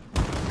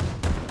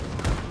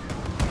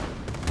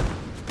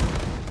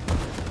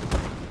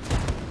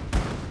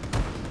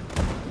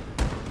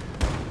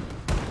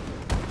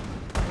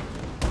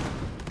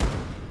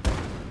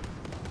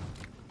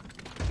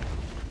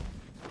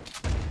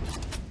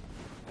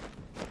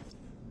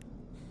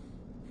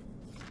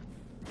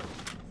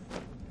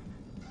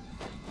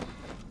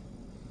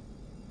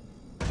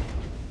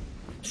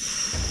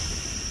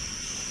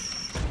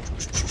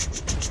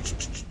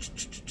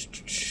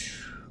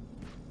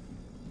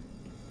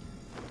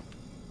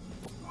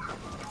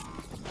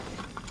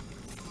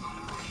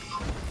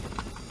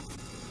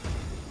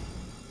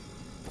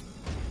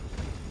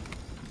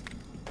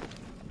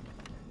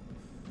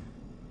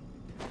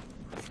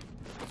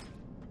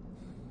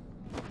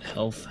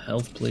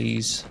 Health,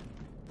 please.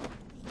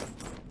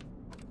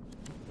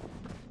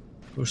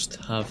 First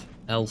have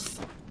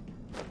health.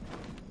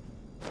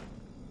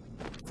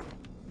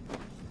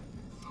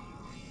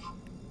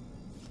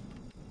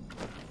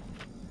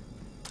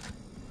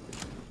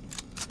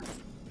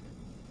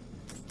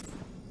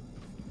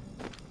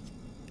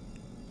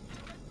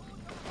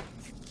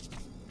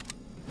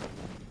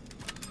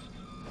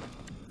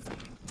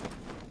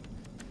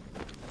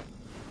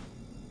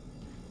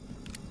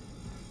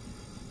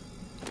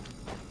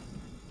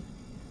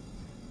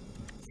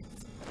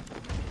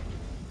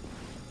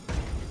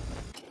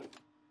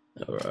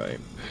 Alright.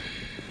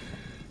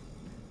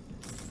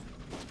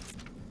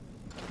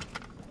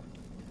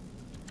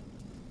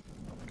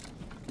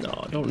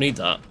 No, I don't need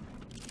that.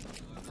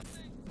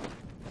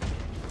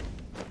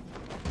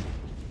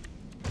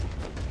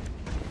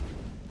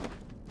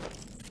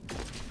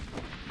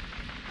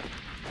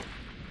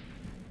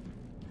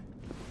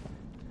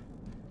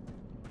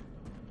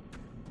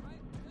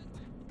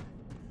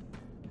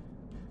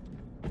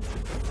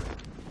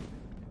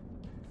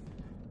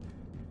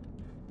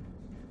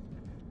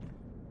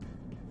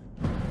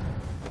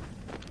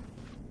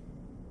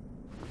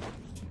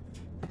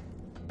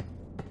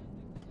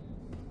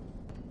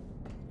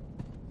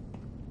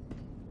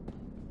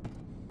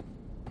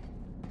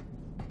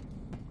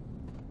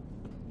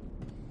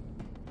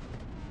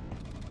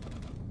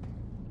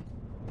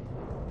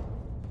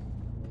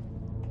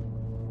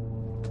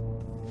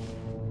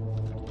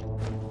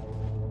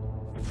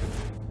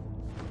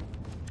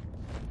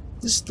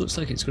 This looks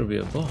like it's going to be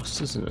a boss,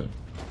 doesn't it?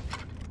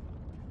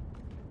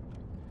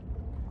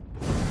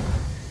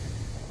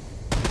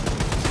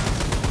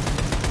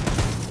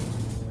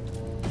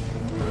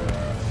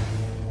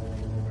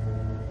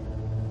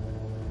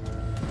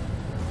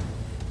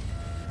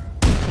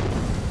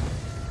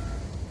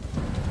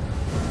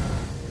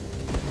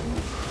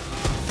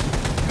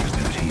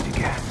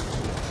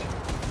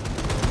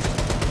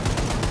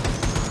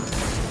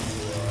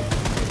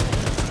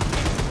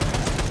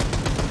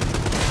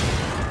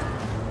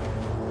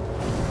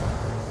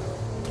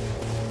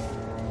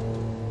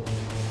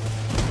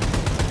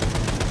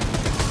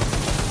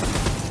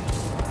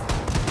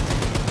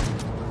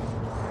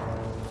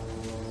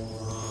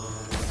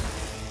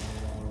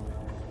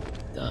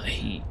 That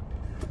heat.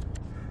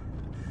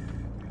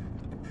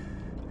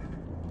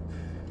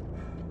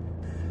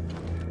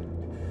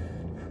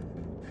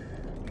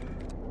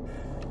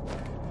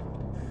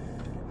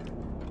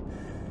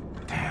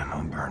 Damn,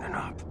 I'm burning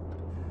up.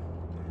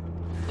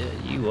 Yeah,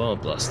 you are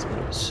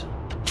Blazkowicz.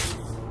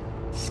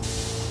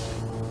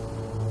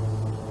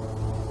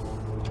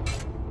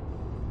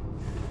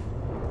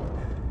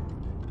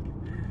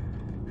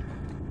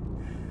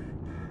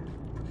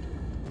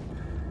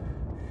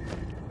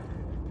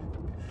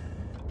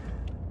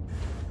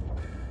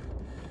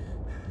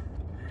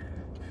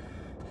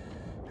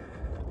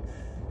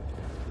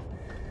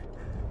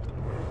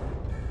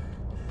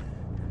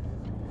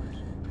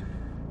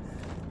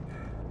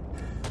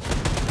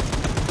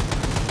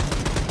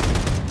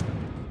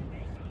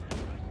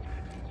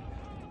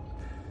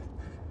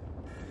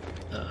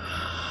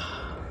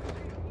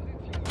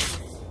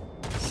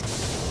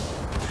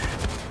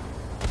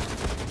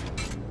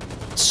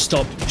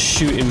 stop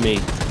shooting me.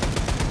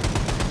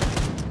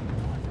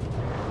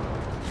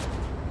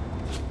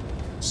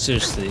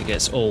 Seriously, it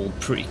gets old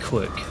pretty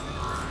quick.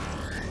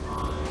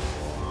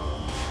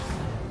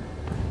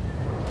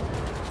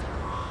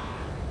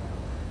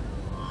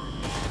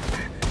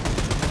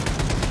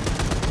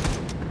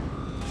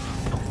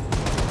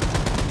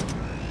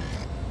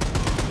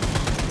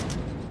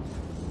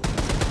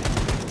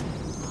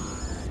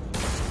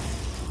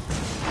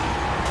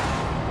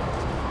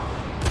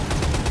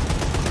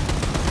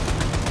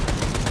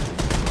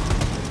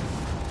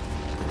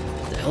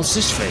 What's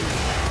this thing?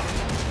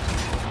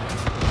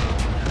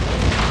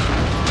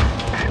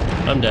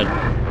 I'm dead.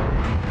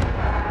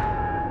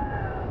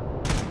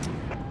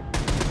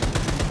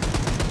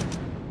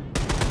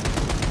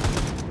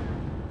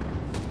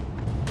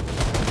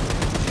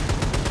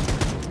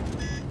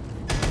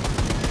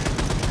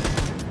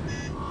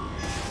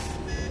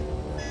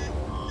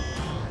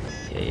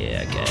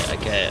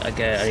 Yeah,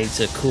 okay, I need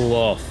to cool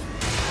off.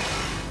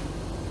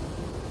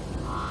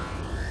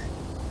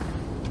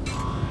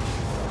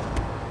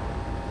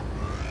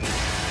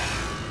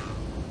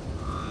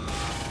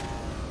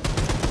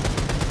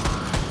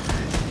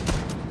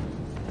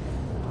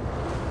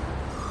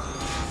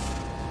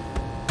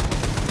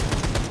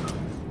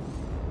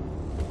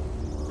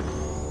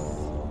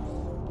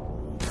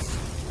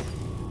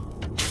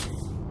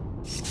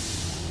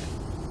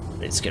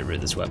 Let's get rid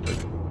of this weapon.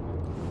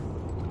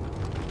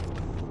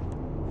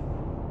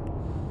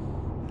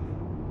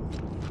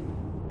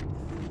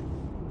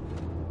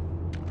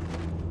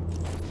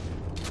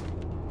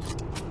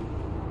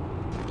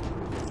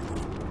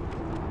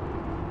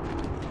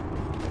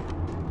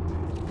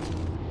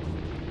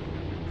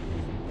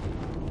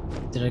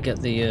 Did I get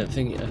the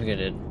thing? I think I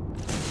did.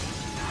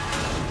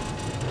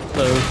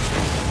 Hello.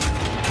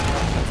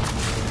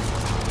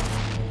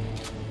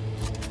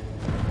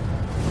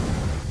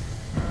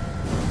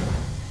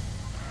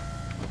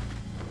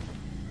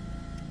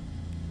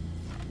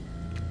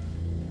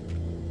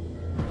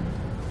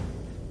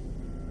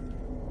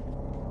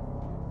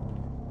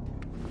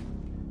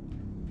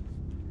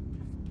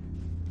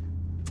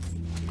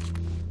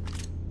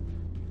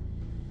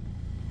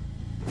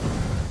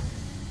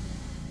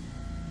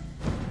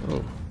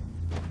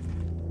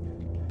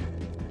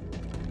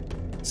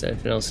 Is there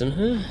anything else in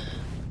here?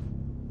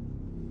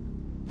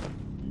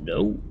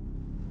 No.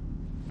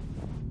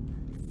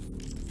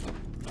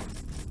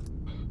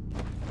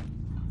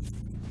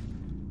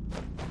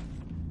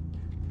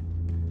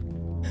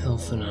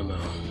 Health and ammo.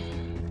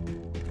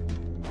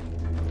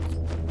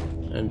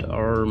 And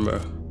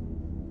armor.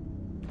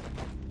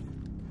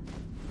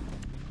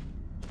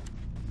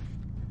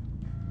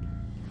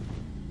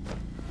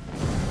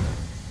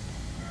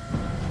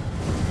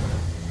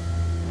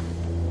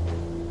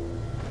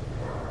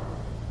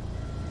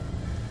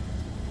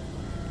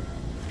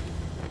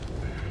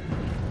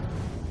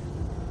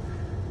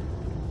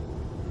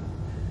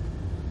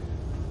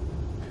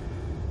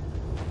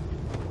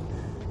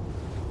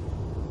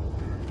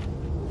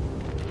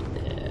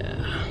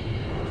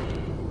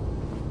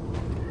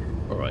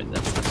 Alright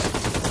then.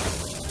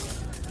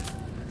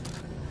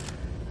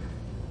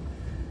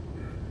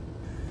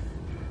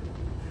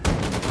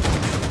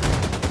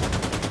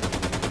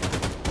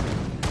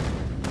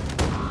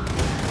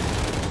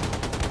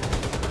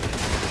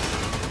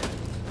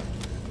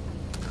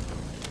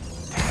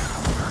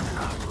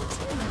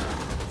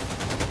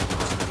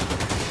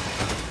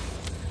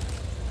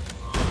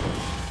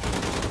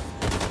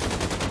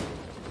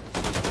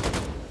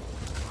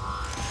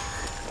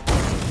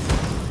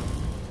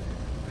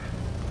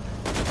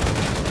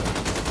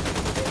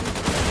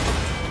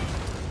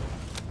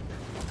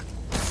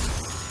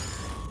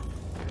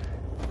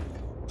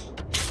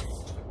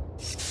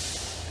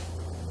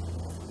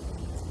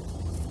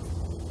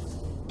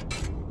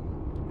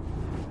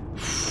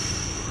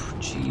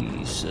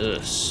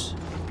 Jesus.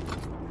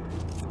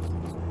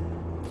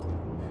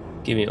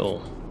 Give me it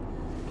all.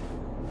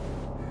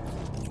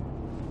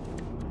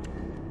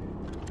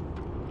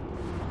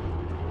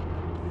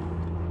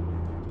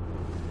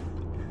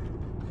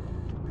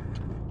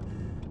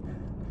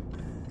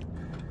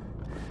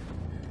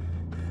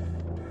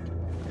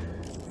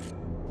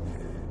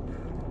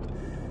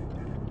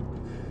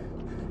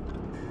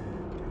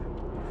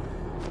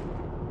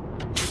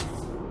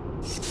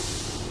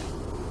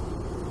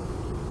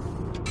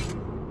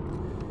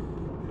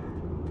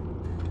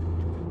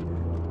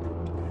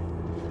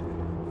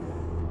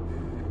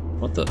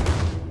 What the?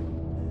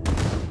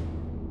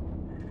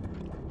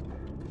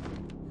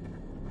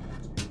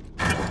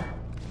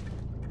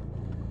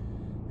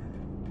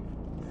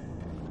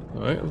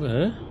 Alright, over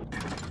here.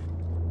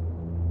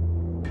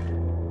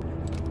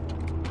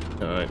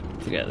 Alright,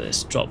 forget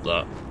this. Drop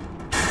that.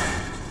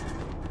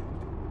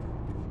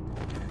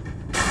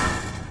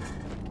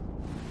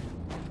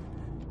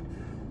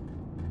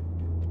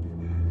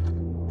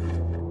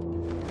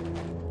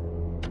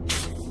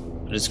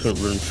 I just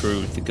couldn't run through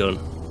with the gun.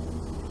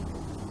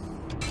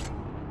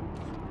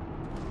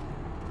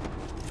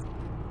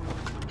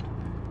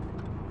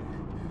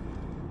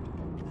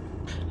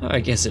 I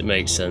guess it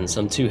makes sense.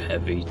 I'm too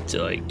heavy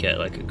to like get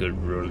like a good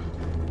run.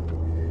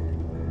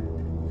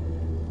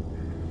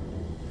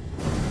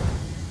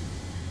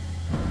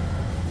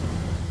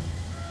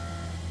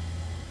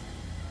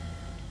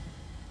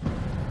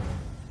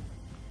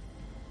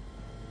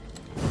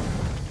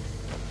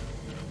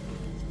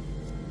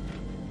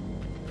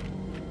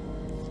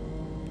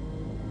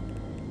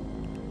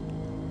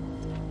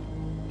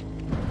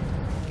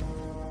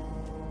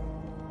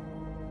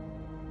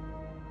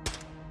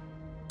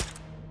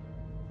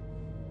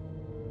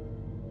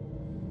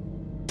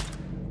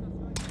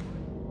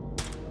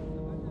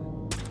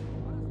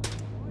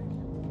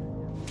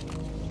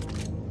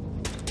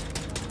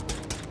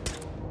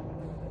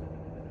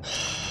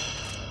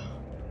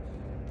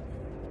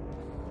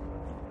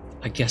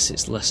 I guess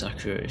it's less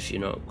accurate if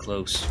you're not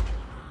close.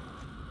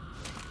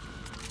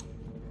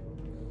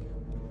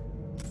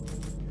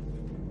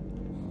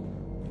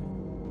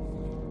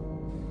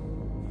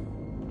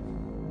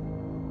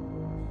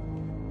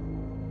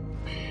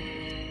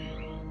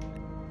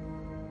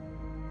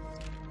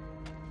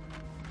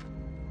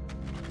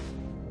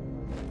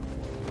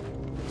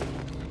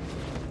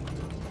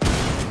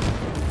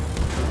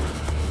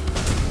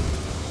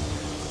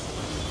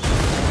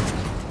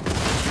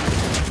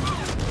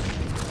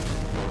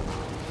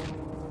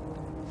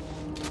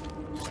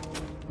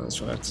 That's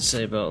what I have to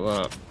say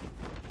about that.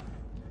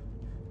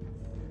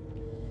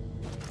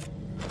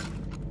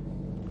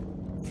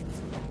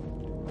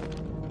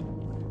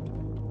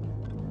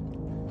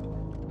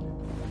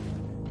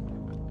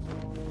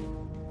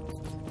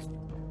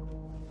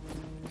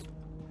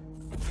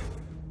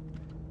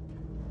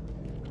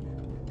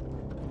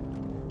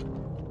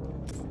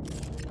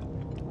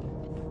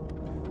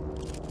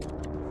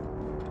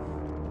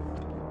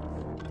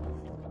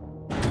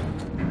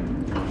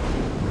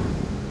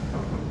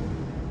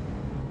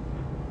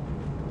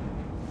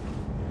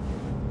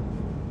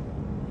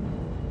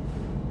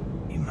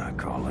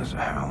 Call this a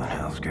howling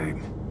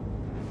hellscape.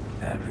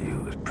 That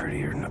view is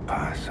prettier than a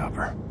pie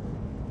supper.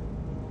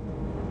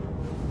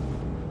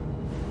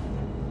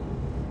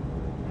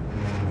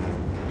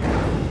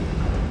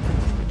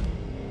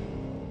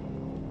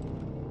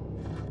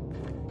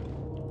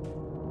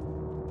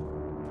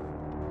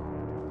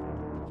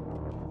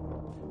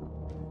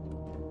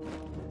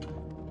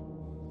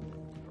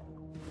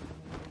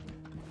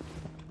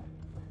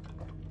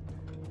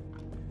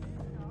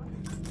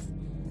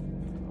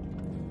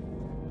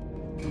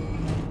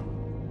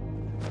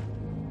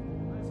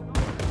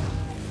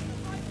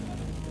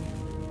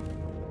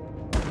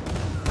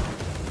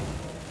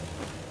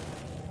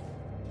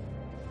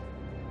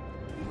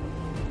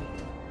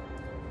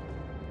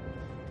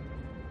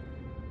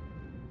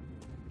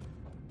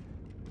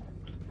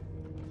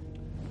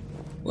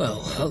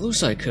 Well, that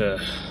looks like a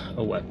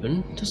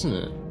weapon, doesn't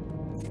it?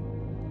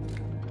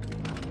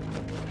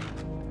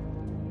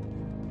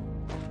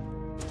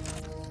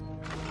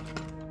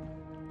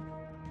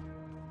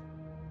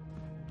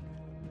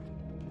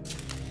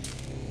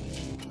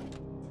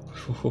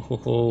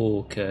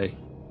 Okay.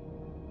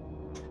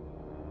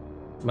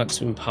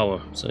 Maximum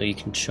power, so you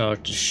can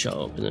charge the shot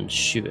up and then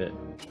shoot it.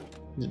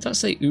 Did that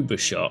say Uber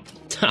shot?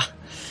 Ha!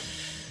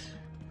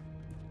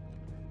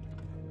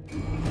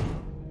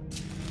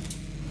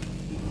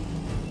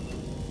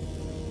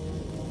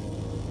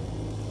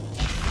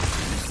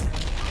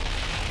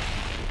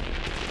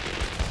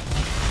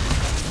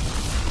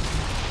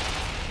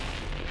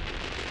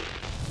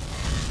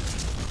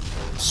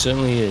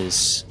 Certainly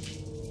is.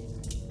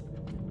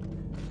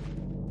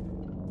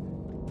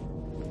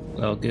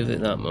 I'll give it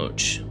that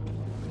much.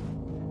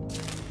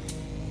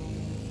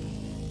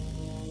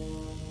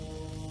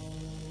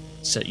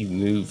 Except you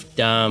move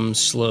damn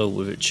slow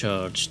with it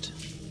charged.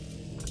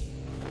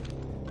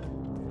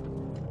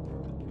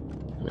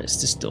 And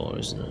it's this door,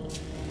 isn't it?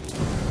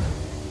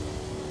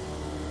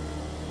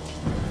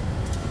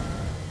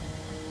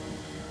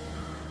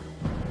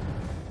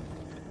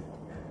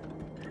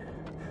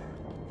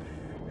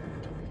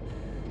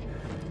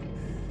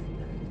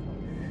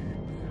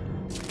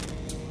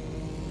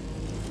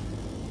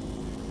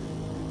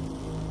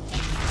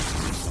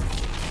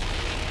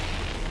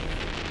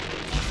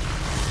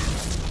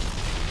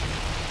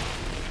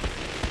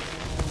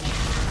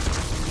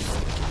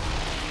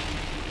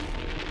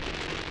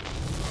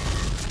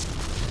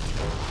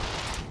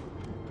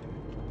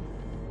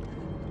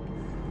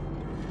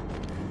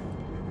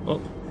 Oh,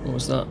 what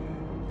was that?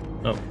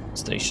 Oh,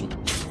 station.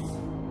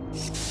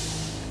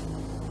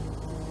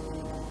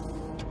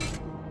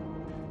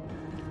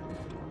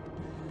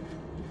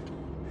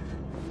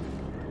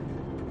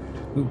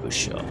 Uber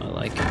shot, I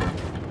like it.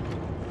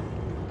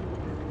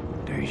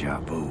 Deja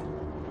vu.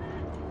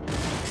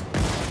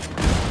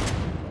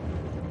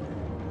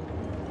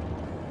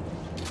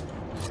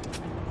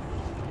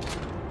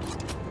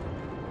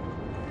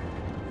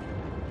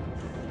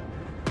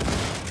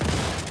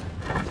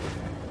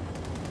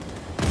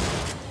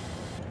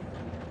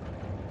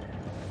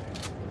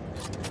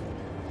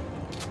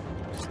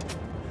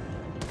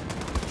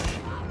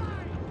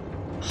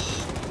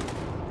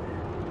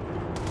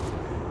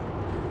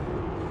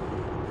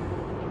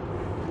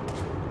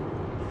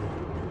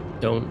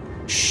 Don't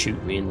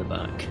shoot me in the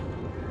back.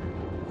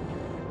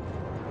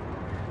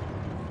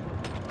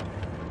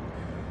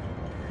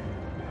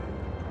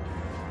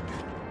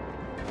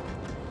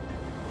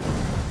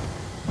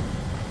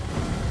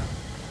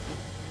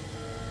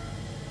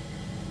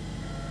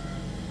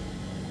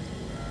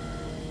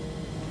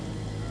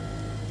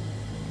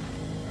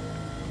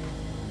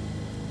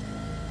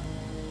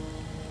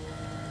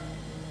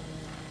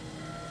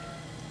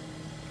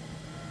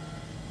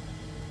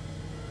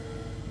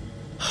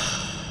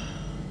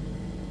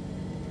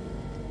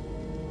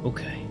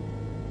 Okay.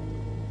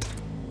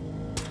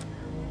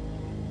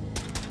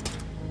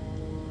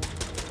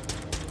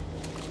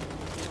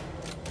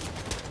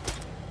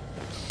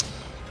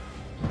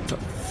 For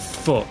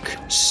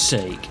fuck's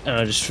sake,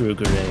 I just threw a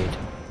grenade.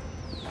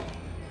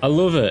 I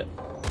love it.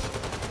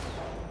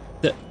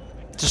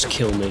 Just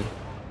kill me.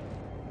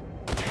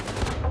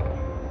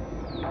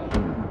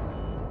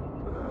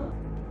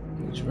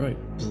 He's right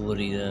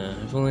bloody there.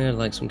 If only I had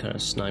like some kind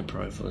of sniper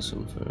rifle or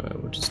something, I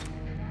would just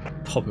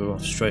pop him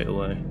off straight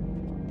away.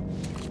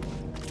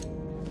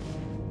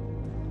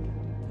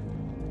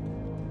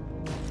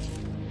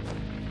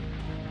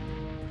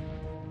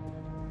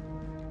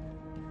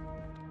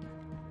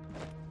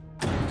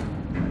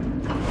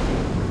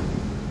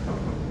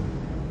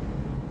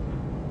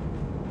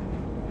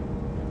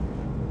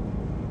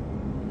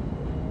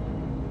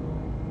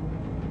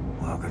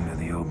 Welcome to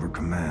the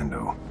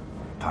Oberkommando.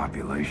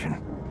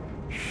 Population,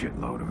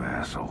 shitload of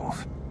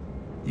assholes.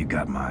 You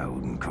got my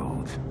Odin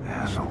codes,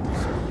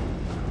 assholes.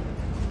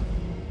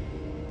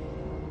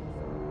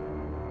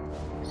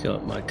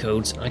 Got my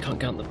codes. I can't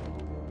count them.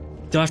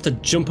 Do I have to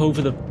jump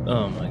over the...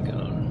 Oh my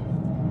god.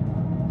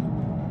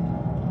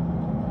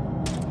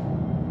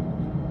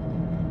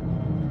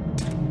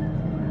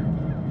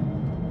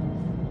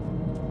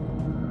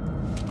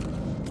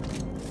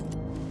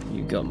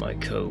 You got my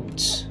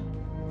codes.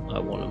 I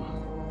want them.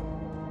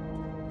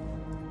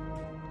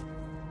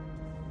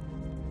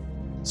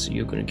 So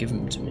you're gonna give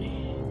them to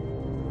me.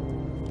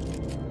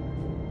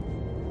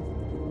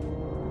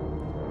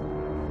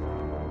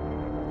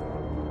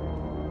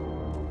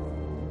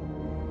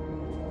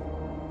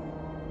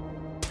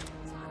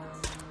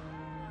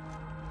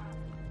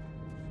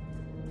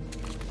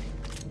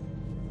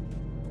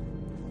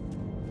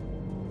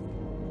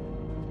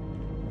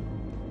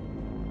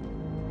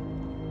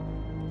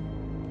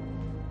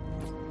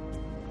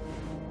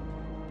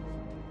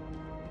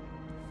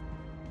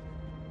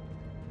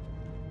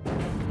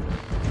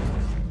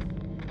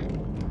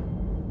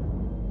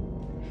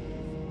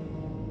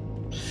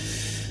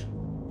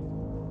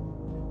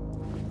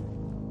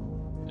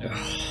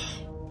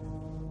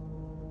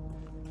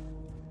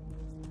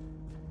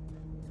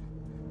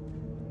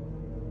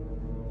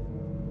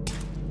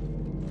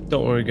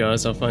 Don't worry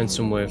guys, I'll find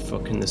some way of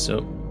fucking this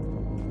up.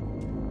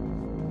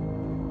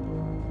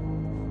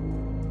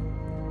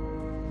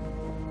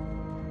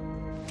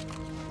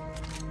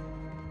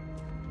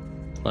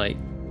 Like,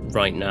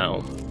 right now,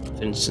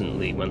 I've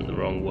instantly went the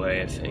wrong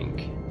way, I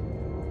think.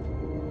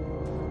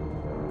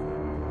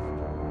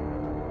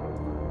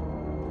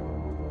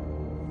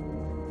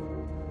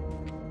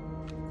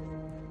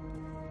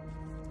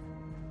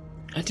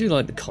 I do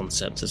like the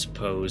concept, I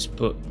suppose,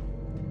 but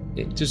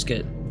it does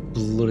get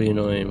bloody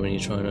annoying when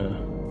you're trying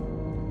to...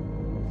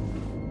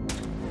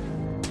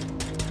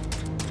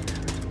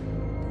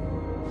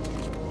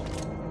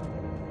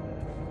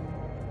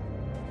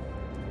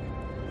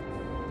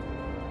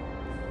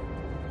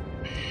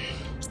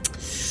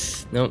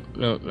 No.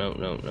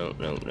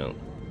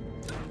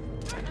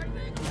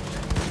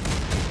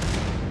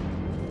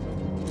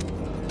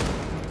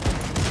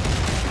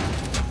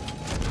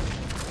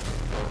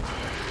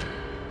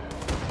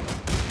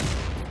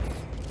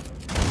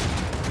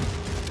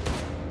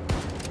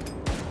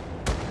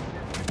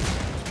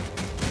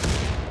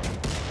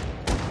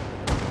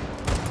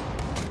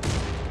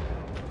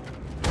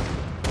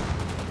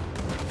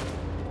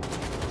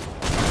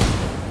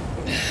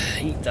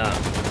 Eat that.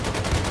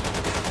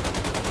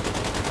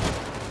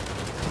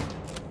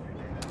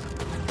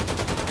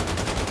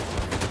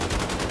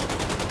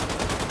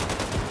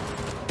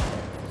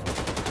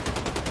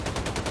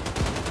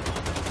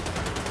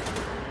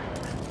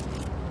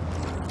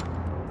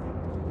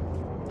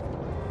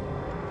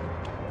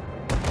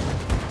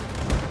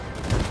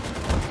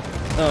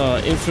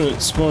 Oh,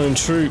 infinite spawning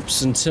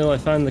troops until I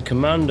find the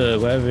commander,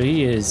 wherever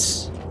he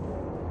is.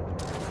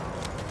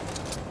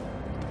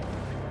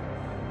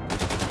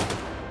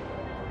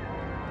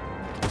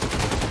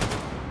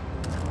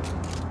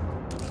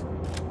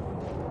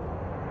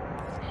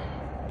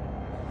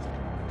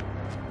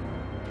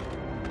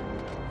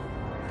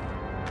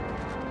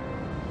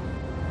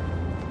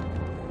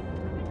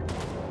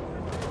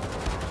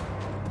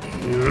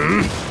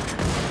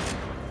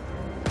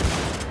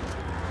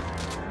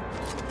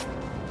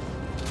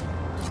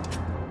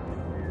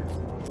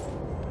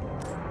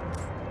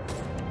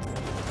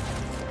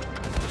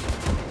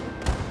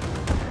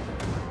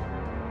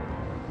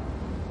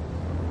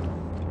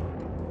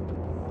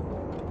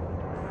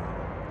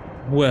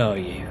 Where are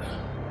you?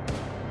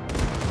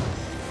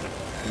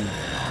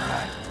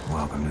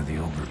 Welcome to the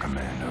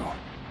Oberkommando.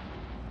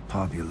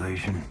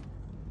 Population,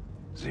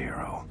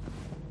 0.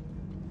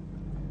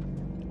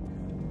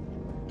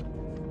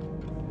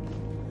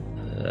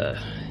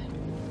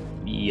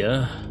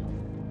 Yeah.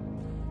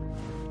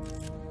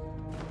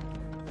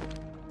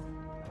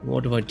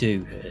 What do I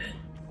do here?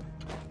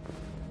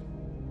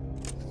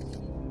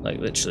 Like,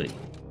 literally.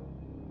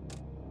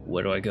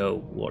 Where do I go?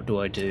 What do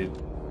I do?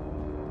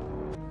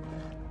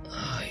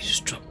 Ah, you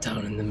just drop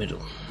down in the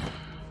middle.